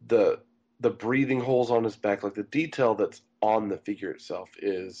 The breathing holes on his back, like the detail that's on the figure itself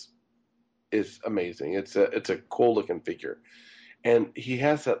is amazing. It's a cool looking figure, and he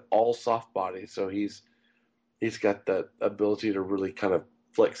has that all soft body, so he's got that ability to really kind of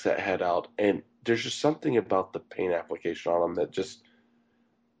flex that head out, and there's just something about the paint application on him that just,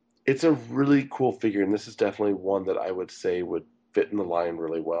 it's a really cool figure, and this is definitely one that I would say would fit in the line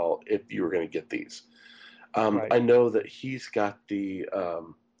really well if you were going to get these. Right. I know that he's got the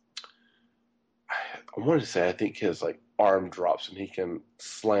I wanted to say, I think his arm drops and he can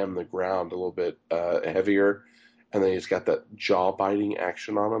slam the ground a little bit heavier, and then he's got that jaw biting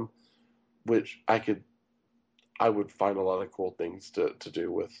action on him, which I would find a lot of cool things to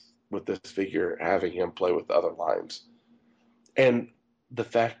do with this figure, having him play with other lines. And the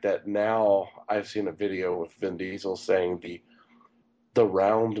fact that now I've seen a video with Vin Diesel saying the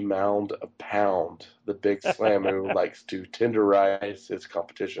round mound of pound, the Big Slamu likes to tenderize his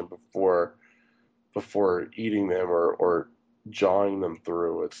competition before eating them or jawing them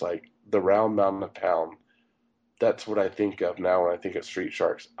through. It's like the round mound of pound. That's what I think of now when I think of Street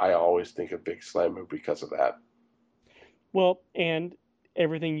Sharks. I always think of Big Slamu because of that. Well, and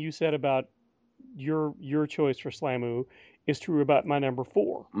everything you said about your choice for Slamu is true about my number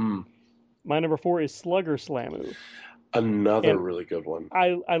 4. My number 4 is Slugger Slamu. Another really good one.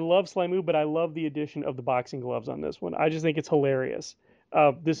 I love Slamu, but I love the addition of the boxing gloves on this one. I just think it's hilarious.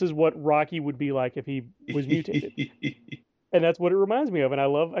 This is what Rocky would be like if he was mutated. And that's what it reminds me of. And I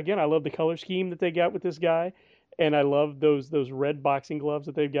love the color scheme that they got with this guy. And I love those red boxing gloves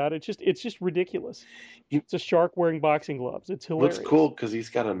that they've got. It's just ridiculous. It's a shark wearing boxing gloves. It's hilarious. Looks cool because he's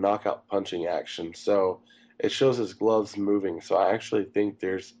got a knockout punching action. So it shows his gloves moving. So I actually think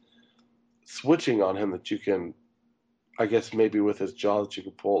there's switching on him that you can, I guess maybe with his jaw that you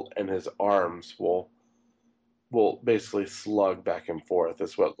can pull, and his arms will basically slug back and forth.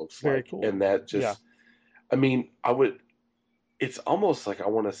 That's what it looks Very like. Cool. And that just, yeah. I mean, it's almost like I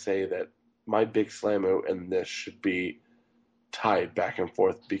want to say that my Big Slamu and this should be tied back and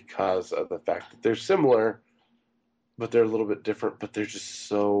forth because of the fact that they're similar, but they're a little bit different, but they're just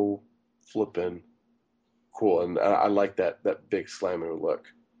so flippin' cool. And I like that Big Slamu look.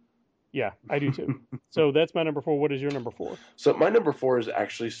 Yeah, I do too. So that's my number 4. What is your number 4? So my number 4 is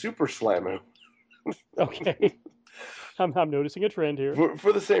actually Super Slamu. Okay. I'm noticing a trend here.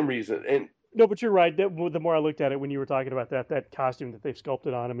 For the same reason. And no, but you're right. The more I looked at it when you were talking about that costume that they've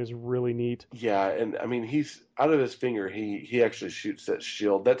sculpted on him is really neat. Yeah, and I mean, he's out of his finger. He actually shoots that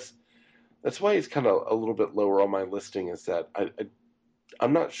shield. That's why he's kind of a little bit lower on my listing. Is that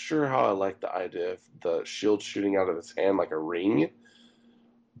I'm not sure how I like the idea of the shield shooting out of his hand like a ring,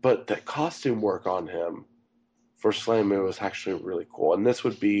 but the costume work on him for Slamu is actually really cool. And this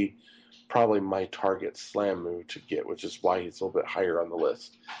would be probably my target Slamu to get, which is why he's a little bit higher on the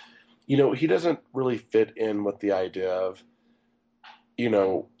list. He doesn't really fit in with the idea of,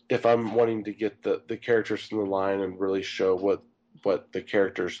 if I'm wanting to get the characters from the line and really show what the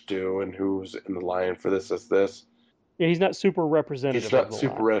characters do and who's in the line for this is this. Yeah, he's not super representative. He's not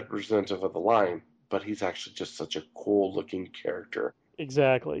super representative of the line, but he's actually just such a cool looking character.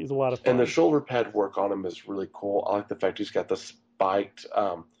 Exactly. He's a lot of fun. And the shoulder pad work on him is really cool. I like the fact he's got the spiked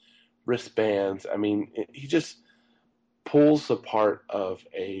wristbands. I mean, he just pulls the part of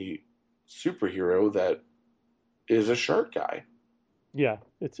a superhero that is a shark guy. Yeah,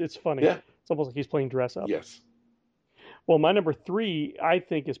 it's funny. Yeah. It's almost like he's playing dress up. Yes. Well, my number 3, I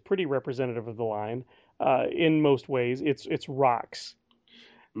think, is pretty representative of the line in most ways. It's Rox.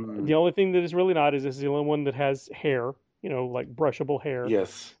 Mm. The only thing that is really not is this is the only one that has hair, like brushable hair.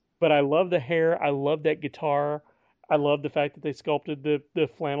 Yes. But I love the hair. I love that guitar. I love the fact that they sculpted the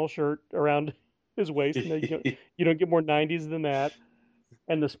flannel shirt around his waist, and you don't get more 90s than that.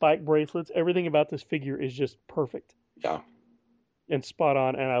 And the spike bracelets, everything about this figure is just perfect Yeah. and spot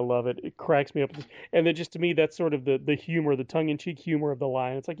on, and I love it. It cracks me up. And then just to me, that's sort of the humor, the tongue-in-cheek humor of the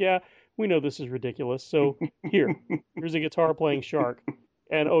line. It's like, yeah, we know this is ridiculous, so here's a guitar playing shark,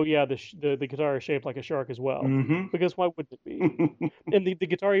 and oh yeah, the guitar is shaped like a shark as well, Mm-hmm. because why wouldn't it be? And the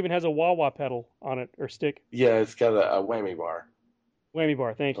guitar even has a wah-wah pedal on it, or stick. Yeah, it's got a whammy bar. Whammy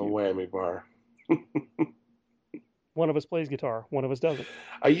bar, thank A you. whammy bar. One of us plays guitar, one of us doesn't.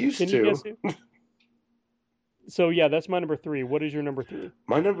 I used Can you to. guess who? So yeah, that's my number 3. What is your number 3?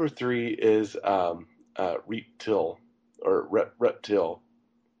 My number 3 is Reptil or Reptil.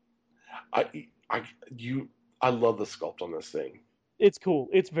 I I I love the sculpt on this thing. It's cool.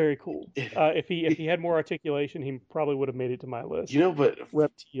 It's very cool. If he had more articulation, he probably would have made it to my list. But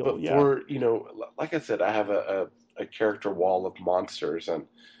Reptile, yeah. for like I said, I have a character wall of monsters,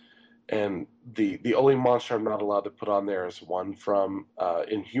 and the only monster I'm not allowed to put on there is one from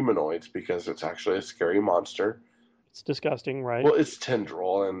Inhumanoids, because it's actually a scary monster. It's disgusting, right? Well, it's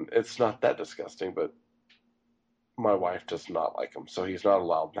Tendril, and it's not that disgusting, but my wife does not like him, so he's not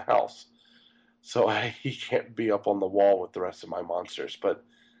allowed in the house. So he can't be up on the wall with the rest of my monsters. But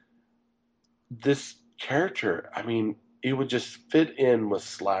this character, I mean, it would just fit in with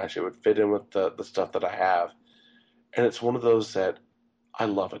Slash. It would fit in with the stuff that I have. And it's one of those that I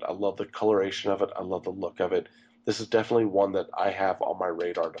love it. I love the coloration of it. I love the look of it. This is definitely one that I have on my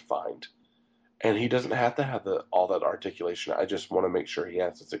radar to find. And he doesn't have to have all that articulation. I just want to make sure he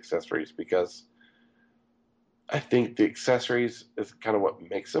has his accessories, because I think the accessories is kind of what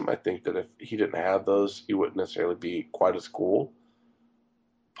makes him. I think that if he didn't have those, he wouldn't necessarily be quite as cool.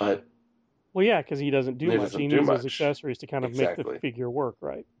 But well, yeah, because he doesn't do much. He needs those accessories to kind of make the figure work,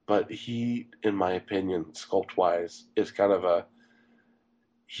 right? But he, in my opinion, sculpt-wise, is kind of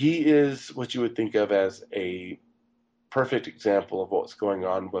he is what you would think of as a perfect example of what's going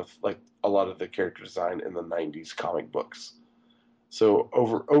on with like a lot of the character design in the 90s comic books. So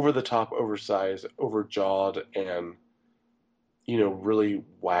over the top, oversized, overjawed, and really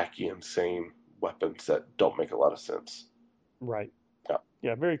wacky, insane weapons that don't make a lot of sense. Right. Yeah.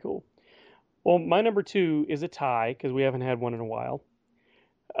 Yeah, very cool. Well, my number 2 is a tie, because we haven't had one in a while.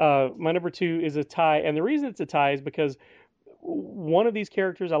 My number 2 is a tie, and the reason it's a tie is because one of these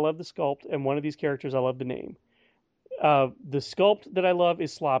characters I love the sculpt, and one of these characters I love the name. The sculpt that I love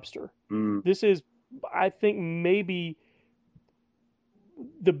is Slobster. This is, I think, maybe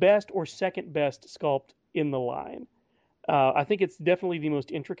the best or second best sculpt in the line. I think it's definitely the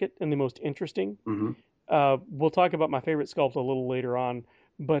most intricate and the most interesting. Mm-hmm. We'll talk about my favorite sculpt a little later on,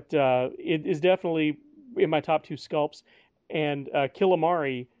 but it is definitely in my top 2 sculpts. And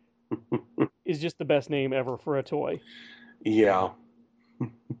Killamari is just the best name ever for a toy. Yeah.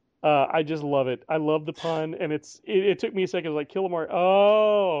 I just love it. I love the pun, and it took me a second. I was like, Killamari.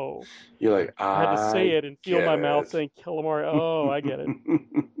 Oh, you're like, I had to say it and feel my mouth saying Killamari. Oh, I get it.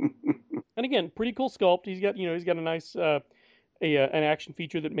 And again, pretty cool sculpt. He's got a nice an action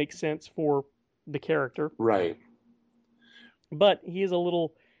feature that makes sense for the character. Right. But he is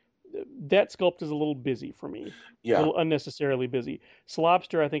that sculpt is a little busy for me. Yeah. A little unnecessarily busy.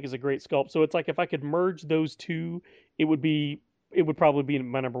 Slobster, I think, is a great sculpt. So it's like if I could merge those two, it would probably be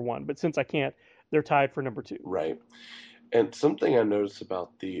my number 1. But since I can't, they're tied for number 2. Right. And something I noticed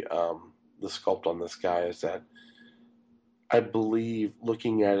about the sculpt on this guy is that I believe,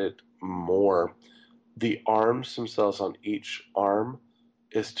 looking at it more, the arms themselves on each arm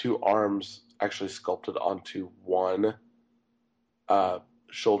is 2 arms actually sculpted onto one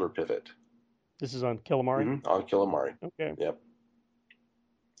shoulder pivot. This is on Killamari? Mm-hmm, on Killamari. Okay. Yep.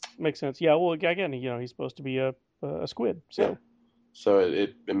 Makes sense. Yeah, well, again, he's supposed to be a squid, so... Yeah. So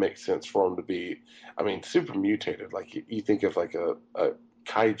it makes sense for him to be, I mean, super mutated. Like, you think of like a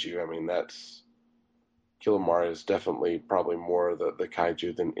kaiju, I mean, that's... Killamari is definitely probably more the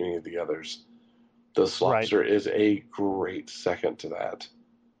kaiju than any of the others. The Slobster is a great second to that.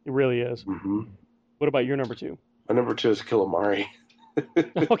 It really is. Mm-hmm. What about your number 2? My number 2 is Killamari.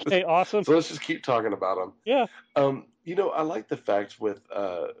 Okay, awesome. So let's just keep talking about him. Yeah. I like the fact with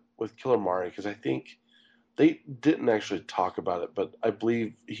Killamari, because I think they didn't actually talk about it, but I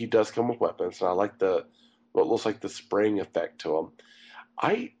believe he does come with weapons, and I like what looks like the spraying effect to him.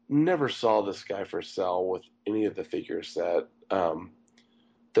 I never saw this guy for sale with any of the figures that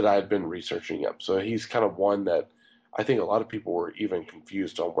I had been researching up. So he's kind of one that I think a lot of people were even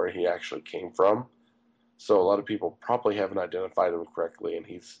confused on where he actually came from. So a lot of people probably haven't identified him correctly, and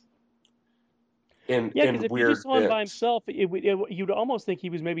he's because if you just saw him by himself, you'd almost think he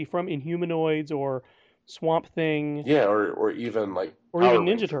was maybe from Inhumanoids or Swamp Thing, Yeah, or even like or Power even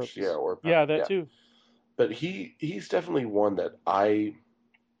Ninja Rangers. Yeah, Turtles. or Yeah, that yeah. too. But he's definitely one that I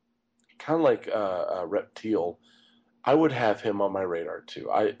kind of like Reptile. I would have him on my radar too.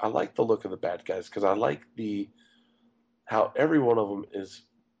 I like the look of the bad guys because I like the how every one of them is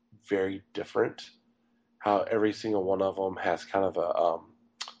very different. How every single one of them has kind of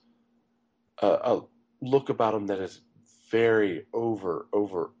a look about them that is very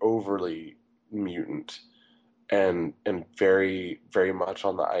overly mutant and very much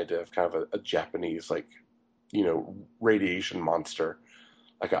on the idea of kind of a Japanese like radiation monster.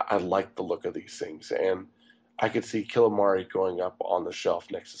 Like I like the look of these things, and I could see Killamari going up on the shelf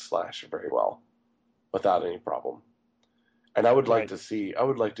next to Slash very well without any problem. And I would like Right. to see, I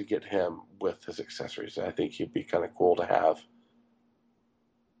would like to get him with his accessories. I think he'd be kind of cool to have.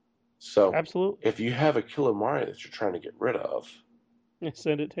 So Absolutely. if you have a Killamari that you're trying to get rid of,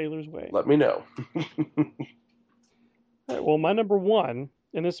 Send it Taylor's way. let me know. All right, well, my number one,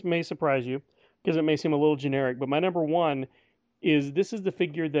 and this may surprise you because it may seem a little generic, but my number one is this is the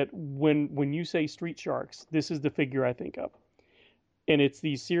figure that when you say Street Sharks, this is the figure I think of, and it's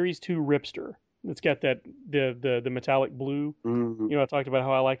the Series 2 Ripster. It's got that the metallic blue. Mhm. I talked about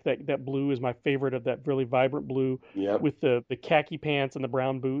how I like that blue is my favorite of that really vibrant blue Yep, with the khaki pants and the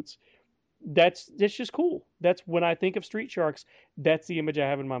brown boots. That's just cool. That's when I think of Street Sharks, that's the image I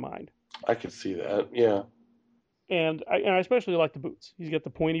have in my mind. I can see that. Yeah. And I especially like the boots. He's got the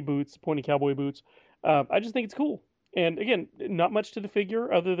pointy boots, pointy cowboy boots. I just think it's cool. And again, not much to the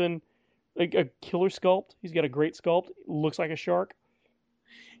figure other than a killer sculpt. He's got a great sculpt. Looks like a shark.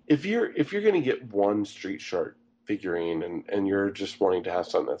 If you're gonna get one Street Shark figurine and you're just wanting to have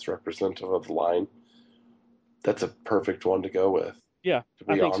something that's representative of the line, that's a perfect one to go with. Yeah, To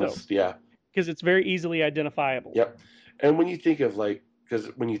I be think so honest, yeah. because it's very easily identifiable. Yep. And when you think of because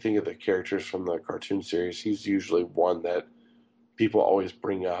when you think of the characters from the cartoon series, he's usually one that people always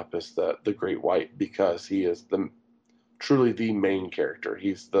bring up as the Great White because he is truly the main character.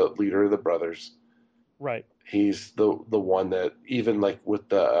 He's the leader of the brothers. Right. He's the one that even like with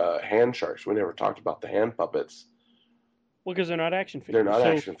the hand sharks, we never talked about the hand puppets. Well, because they're not action figures. They're not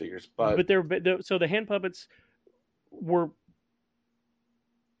action figures, but so the hand puppets were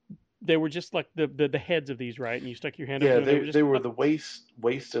just like the heads of these, right? And you stuck your hand yeah, up. they were the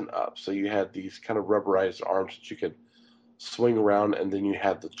waist and up. So you had these kind of rubberized arms that you could swing around, and then you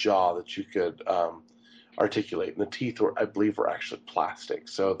had the jaw that you could articulate. And the teeth I believe, were actually plastic,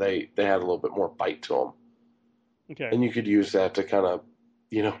 so they had a little bit more bite to them. Okay. And you could use that to kind of,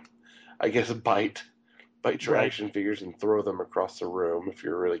 I guess bite your Right. action figures and throw them across the room if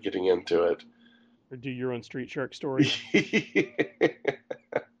you're really getting into it. Or do your own Street Shark story.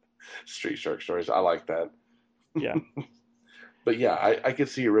 Street Shark stories. I like that. Yeah. But yeah, I could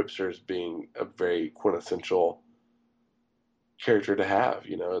see Ripster as being a very quintessential character to have.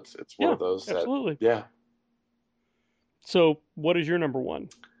 It's one of those absolutely. that, yeah. So, what is your number one?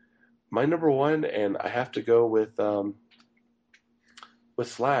 My number one, and I have to go with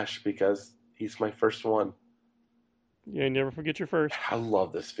Slash because he's my first one. Yeah, never forget your first. I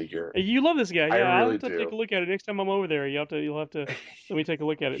love this figure. You love this guy. Yeah, I I'll really have to do. take a look at it next time I'm over there. You'll have to let me take a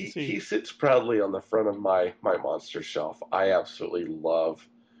look at it and see. He sits proudly on the front of my monster shelf. I absolutely love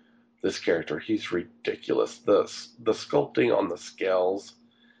this character. He's ridiculous. The sculpting on the scales,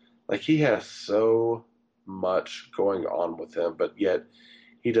 like he has so much going on with him, but yet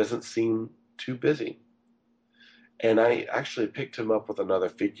he doesn't seem too busy. And I actually picked him up with another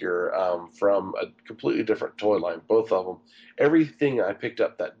figure from a completely different toy line, both of them. Everything I picked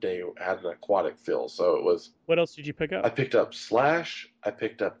up that day had an aquatic feel, so it was... What else did you pick I up? picked up Slash, I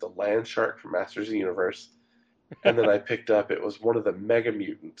picked up the Land Shark from Masters of the Universe, and then I picked up, it was one of the Mega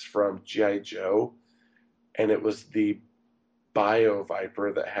Mutants from G.I. Joe, and it was the Bio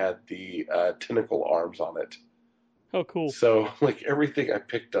Viper that had the tentacle arms on it. Oh, cool. So, like, everything I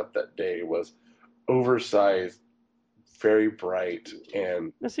picked up that day was oversized, very bright,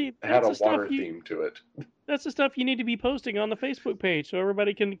 and Now, see, had a that's the water stuff theme to it. That's the stuff you need to be posting on the Facebook page so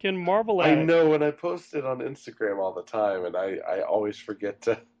everybody can marvel at I it. know, and I post it on Instagram all the time, and I always forget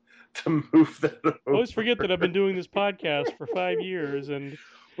to move that over. I always forget that I've been doing this podcast for 5 years, and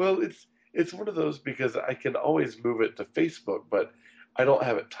Well, it's one of those because I can always move it to Facebook, but I don't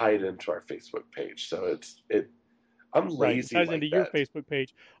have it tied into our Facebook page, so I'm right, it lazy ties like into your that. Facebook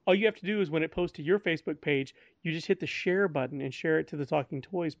page. All you have to do is when it posts to your Facebook page, you just hit the share button and share it to the Talking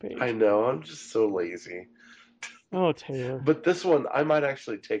Toys page. I know, I'm just so lazy. Oh, Taylor. But this one, I might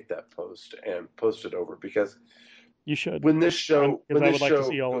actually take that post and post it over because You should. when this show Because I would like to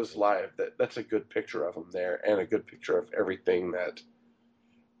see all of goes it. live, that's a good picture of him there and a good picture of everything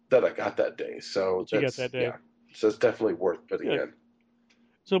that I got that day. So you got that day. Yeah. So it's definitely worth putting Good. in.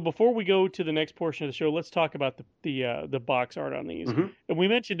 So before we go to the next portion of the show, let's talk about the box art on these. Mm-hmm. And we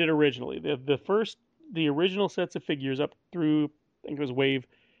mentioned it originally. The original sets of figures up through, I think it was wave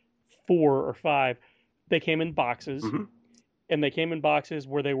 4 or 5, they came in boxes. Mm-hmm. And they came in boxes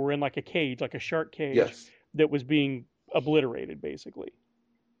where they were in like a cage, like a shark cage, Yes. that was being obliterated, basically.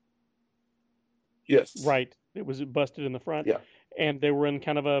 Yes. Right. It was busted in the front. Yeah. And they were in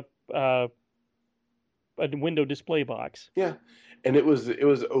kind of a window display box. Yeah. And it was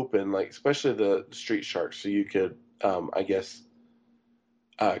open, like especially the street sharks, so you could, I guess,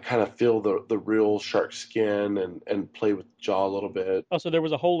 kind of feel the real shark skin and play with the jaw a little bit. Oh, so there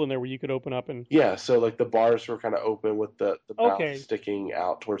was a hole in there where you could open up and... Yeah, so like the bars were kind of open with the mouth Okay. sticking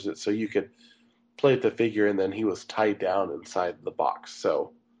out towards it, so you could play with the figure, and then he was tied down inside the box.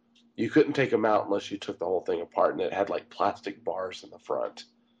 So you couldn't take him out unless you took the whole thing apart, and it had like plastic bars in the front.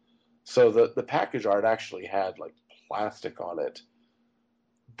 So the package art actually had like plastic on it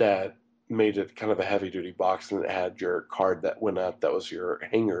that made it kind of a heavy duty box, and it had your card that went up. That was your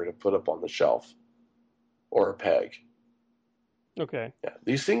hanger to put up on the shelf or a peg. Okay. Yeah,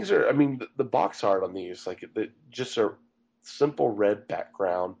 these things are, I mean, the box art on these, like just a simple red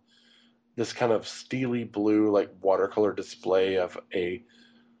background, this kind of steely blue, like watercolor display of a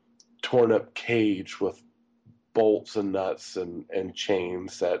torn up cage with bolts and nuts and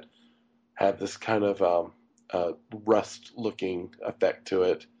chains that have this kind of rust looking effect to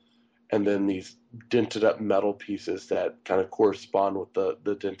it. And then these dented up metal pieces that kind of correspond with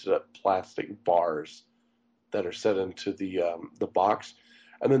the dented up plastic bars that are set into the box.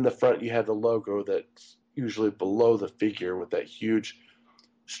 And then the front, you have the logo that's usually below the figure with that huge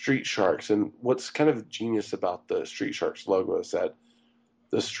Street Sharks. And what's kind of genius about the Street Sharks logo is that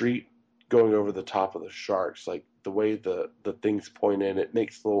the street going over the top of the sharks, like the way the things point in, it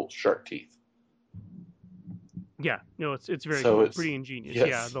makes little shark teeth. Yeah, no, it's very So cool. it's Pretty ingenious. yes.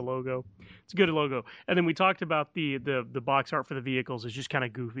 Yeah, the logo. It's a good logo. And then we talked about the box art for the vehicles is just kind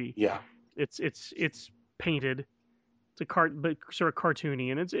of goofy. Yeah. It's painted. It's but sort of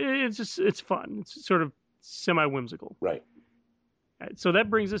cartoony, and it's fun. It's sort of semi-whimsical. Right. So that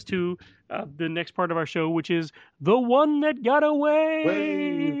brings us to the next part of our show, which is the one that got away.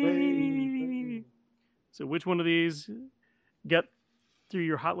 Way. So which one of these got through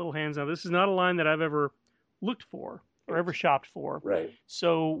your hot little hands? Now, this is not a line that I've ever looked for or ever shopped for. Right.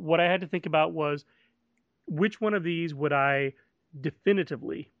 So what I had to think about was which one of these would I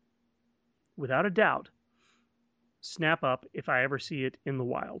definitively, without a doubt, snap up if I ever see it in the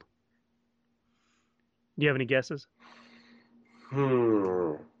wild. Do you have any guesses? Keep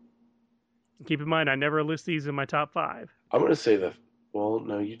in mind, I never list these in my top 5. I'm going to say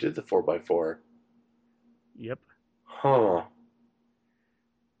no, you did the 4x4. Yep. Huh.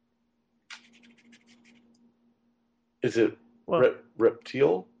 Is it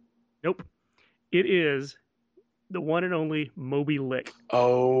Reptile? Nope. It is the one and only Moby Lick.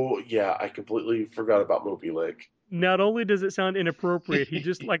 Oh, yeah, I completely forgot about Moby Lick. Not only does it sound inappropriate, he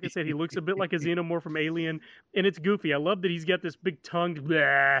just, like I said, he looks a bit like a xenomorph from Alien, and it's goofy. I love that he's got this big tongue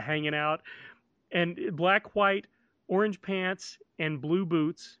hanging out, and black, white, orange pants, and blue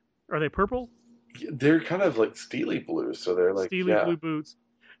boots. Are they purple? They're kind of like steely blue, so they're like steely blue boots.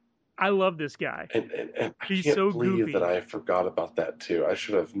 I love this guy. And he's I can't so believe goofy that I forgot about that too. I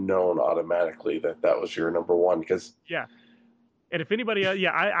should have known automatically that was your number one because yeah. And if anybody else,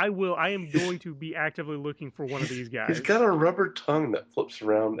 I will. I am going to be actively looking for one of these guys. He's got a rubber tongue that flips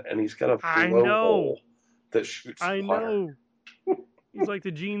around, and he's got a blowhole that shoots fire. I know. He's like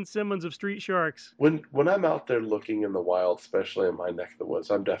the Gene Simmons of Street Sharks. When I'm out there looking in the wild, especially in my neck of the woods,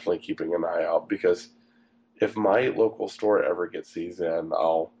 I'm definitely keeping an eye out because if my local store ever gets these in,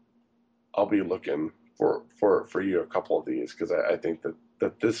 I'll be looking for you a couple of these because I think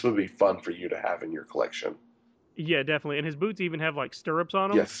that this would be fun for you to have in your collection. Yeah, definitely. And his boots even have like stirrups on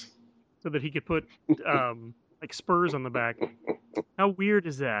them. Yes. So that he could put like spurs on the back. How weird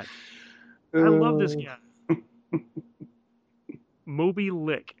is that? I love this guy. Moby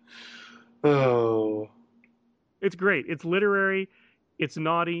Lick. Oh. It's great. It's literary. It's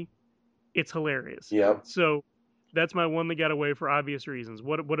naughty. It's hilarious. Yep. So that's my one that got away for obvious reasons.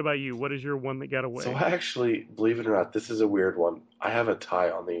 What about you? What is your one that got away? So I actually, believe it or not, this is a weird one. I have a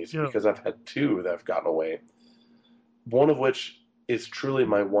tie on these because I've had two that have gotten away. One of which is truly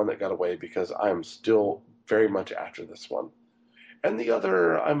my one that got away because I'm still very much after this one. And the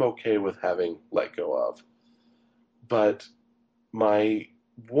other I'm okay with having let go of. But my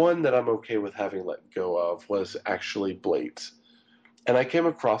one that I'm okay with having let go of was actually Blades. And I came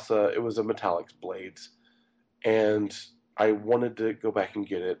across it was a Metallics Blades. And I wanted to go back and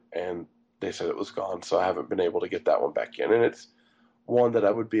get it, and they said it was gone, so I haven't been able to get that one back in. And it's one that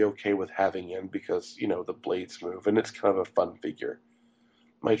I would be okay with having in because, the blades move, and it's kind of a fun figure.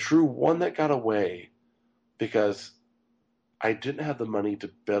 My true one that got away, because I didn't have the money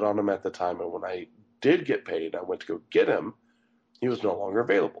to bid on him at the time, and when I did get paid, I went to go get him. He was no longer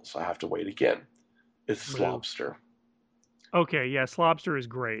available, so I have to wait again. It's Slobster. Okay, yeah, Slobster is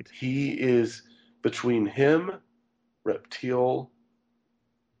great. He is between him, Reptile,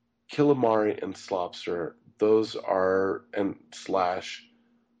 Killamari, and Slobster. Those are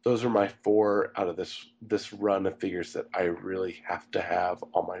my 4 out of this run of figures that I really have to have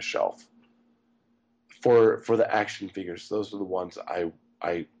on my shelf. For the action figures, those are the ones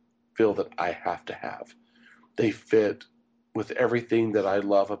I feel that I have to have. They fit with everything that I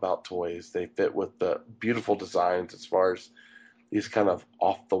love about toys. They fit with the beautiful designs as far as these kind of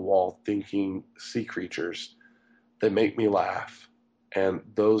off-the-wall thinking sea creatures that make me laugh. And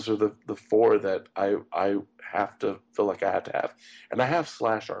those are the 4 that I have to feel like I have to have. And I have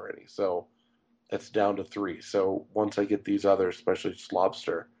Slash already, so that's down to 3. So once I get these others, especially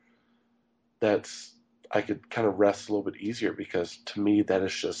Slobster, I could kind of rest a little bit easier, because to me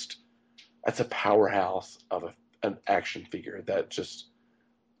that's a powerhouse of an action figure that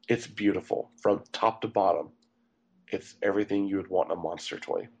it's beautiful from top to bottom. It's everything you would want in a monster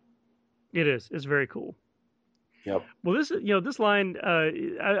toy. It is. It's very cool. Yep. Well, this line,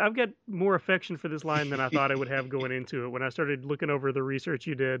 I've got more affection for this line than I thought I would have going into it. When I started looking over the research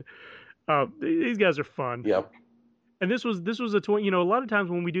you did, these guys are fun. Yep. And this was a toy. A lot of times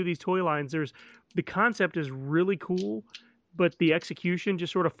when we do these toy lines, the concept is really cool, but the execution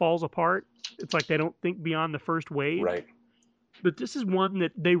just sort of falls apart. It's like they don't think beyond the first wave. Right. But this is one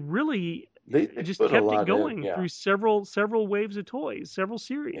that they really they just kept it going through several waves of toys, several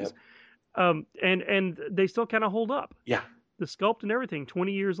series. Yep. And they still kind of hold up. Yeah. The sculpt and everything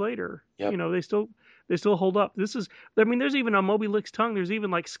 20 years later, yep. They still hold up. There's even on Moby Lick's tongue, there's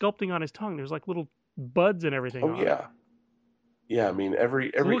even like sculpting on his tongue. There's like little buds and everything. Oh, yeah. Yeah, I mean,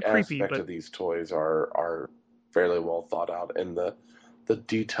 every aspect creepy, of these toys are fairly well thought out, and the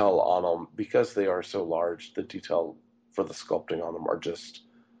detail on them, because they are so large, the detail for the sculpting on them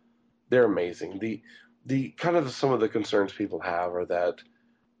they're amazing. The kind of some of the concerns people have are that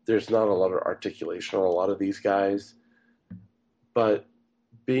there's not a lot of articulation on a lot of these guys, but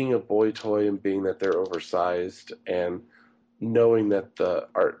being a boy toy and being that they're oversized and knowing that the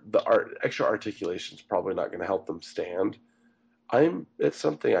extra articulation is probably not going to help them stand, it's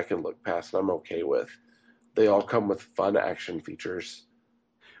something I can look past and I'm okay with. They all come with fun action features.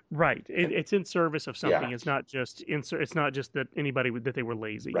 Right. It's in service of something. Yeah. It's not just that that they were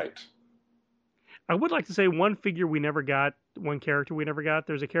lazy. Right. I would like to say one character we never got.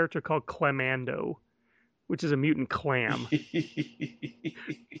 There's a character called Clamando, which is a mutant clam.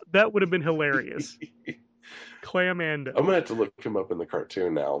 That would have been hilarious. Clamando. I'm gonna have to look him up in the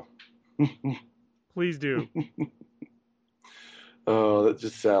cartoon now. Please do. Oh, that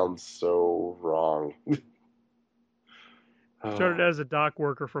just sounds so wrong. Started as a dock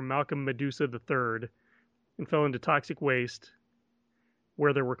worker for Malcolm Medusa III and fell into toxic waste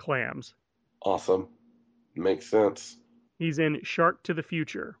where there were clams. Awesome. Makes sense. He's in Shark to the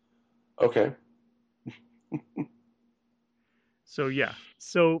Future. Okay. So, yeah.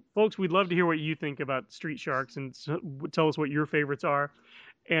 So, folks, we'd love to hear what you think about Street Sharks and tell us what your favorites are,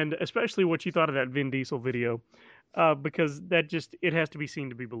 and especially what you thought of that Vin Diesel video, because it has to be seen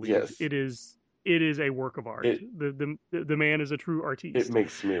to be believed. Yes. It is a work of art. The man is a true artiste. It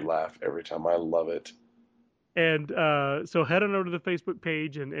makes me laugh every time. I love it. And so head on over to the Facebook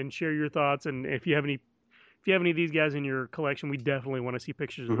page and share your thoughts. And if you have any of these guys in your collection, we definitely want to see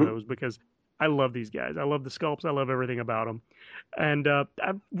pictures of those, because I love these guys. I love the sculpts. I love everything about them. And I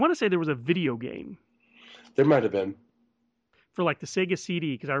want to say there was a video game. There might have been. For like the Sega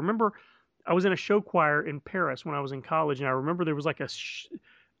CD, because I remember I was in a show choir in Paris when I was in college, and I remember there was like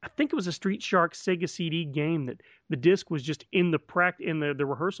I think it was a Street Shark Sega CD game that the disc was just in the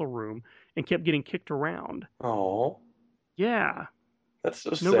rehearsal room and kept getting kicked around. Oh. Yeah. That's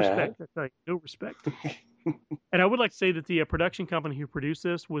so sad. No respect. That's like no respect. And I would like to say that the production company who produced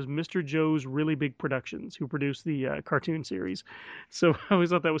this was Mr. Joe's Really Big Productions, who produced the cartoon series. So I always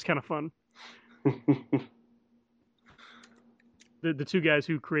thought that was kind of fun. The two guys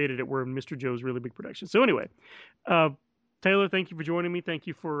who created it were Mr. Joe's Really Big Productions. So anyway, Taylor, thank you for joining me. Thank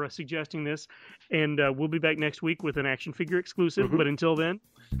you for suggesting this. And we'll be back next week with an action figure exclusive. Mm-hmm. But until then,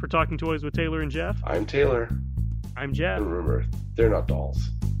 for Talking Toys with Taylor and Jeff. I'm Taylor. I'm Jeff. And remember, they're not dolls.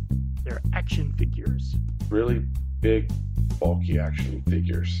 They're action figures. Really big, bulky action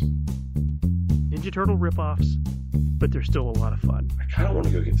figures. Ninja Turtle ripoffs. but they're still a lot of fun. I kind of want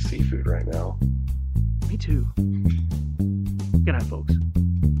to go get seafood right now. Me too. Good night, folks.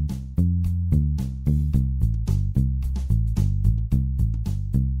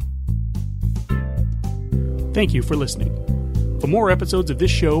 Thank you for listening. For more episodes of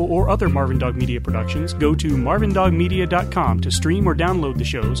this show or other Marvin Dog Media productions, go to marvindogmedia.com to stream or download the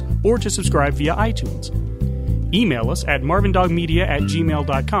shows or to subscribe via iTunes. Email us at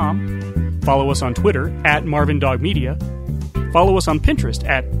marvindogmedia@gmail.com. Follow us on Twitter at marvindogmedia. Follow us on Pinterest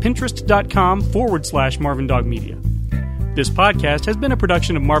at pinterest.com/marvindogmedia. This podcast has been a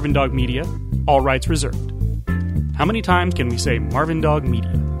production of Marvin Dog Media, all rights reserved. How many times can we say Marvin Dog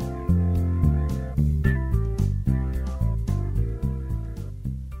Media?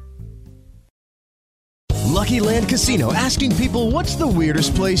 Lucky Land Casino, asking people, what's the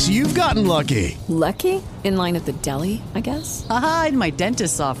weirdest place you've gotten lucky? Lucky? In line at the deli, I guess? Aha, in my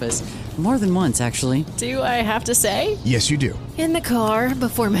dentist's office. More than once, actually. Do I have to say? Yes, you do. In the car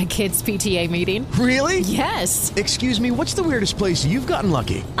before my kids' PTA meeting. Really? Yes. Excuse me, what's the weirdest place you've gotten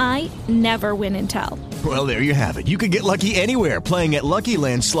lucky? I never win and tell. Well, there you have it. You can get lucky anywhere, playing at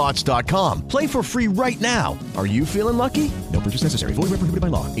LuckyLandSlots.com. Play for free right now. Are you feeling lucky? No purchase necessary. Void where prohibited by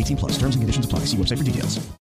law. 18+. Terms and conditions apply. See website for details.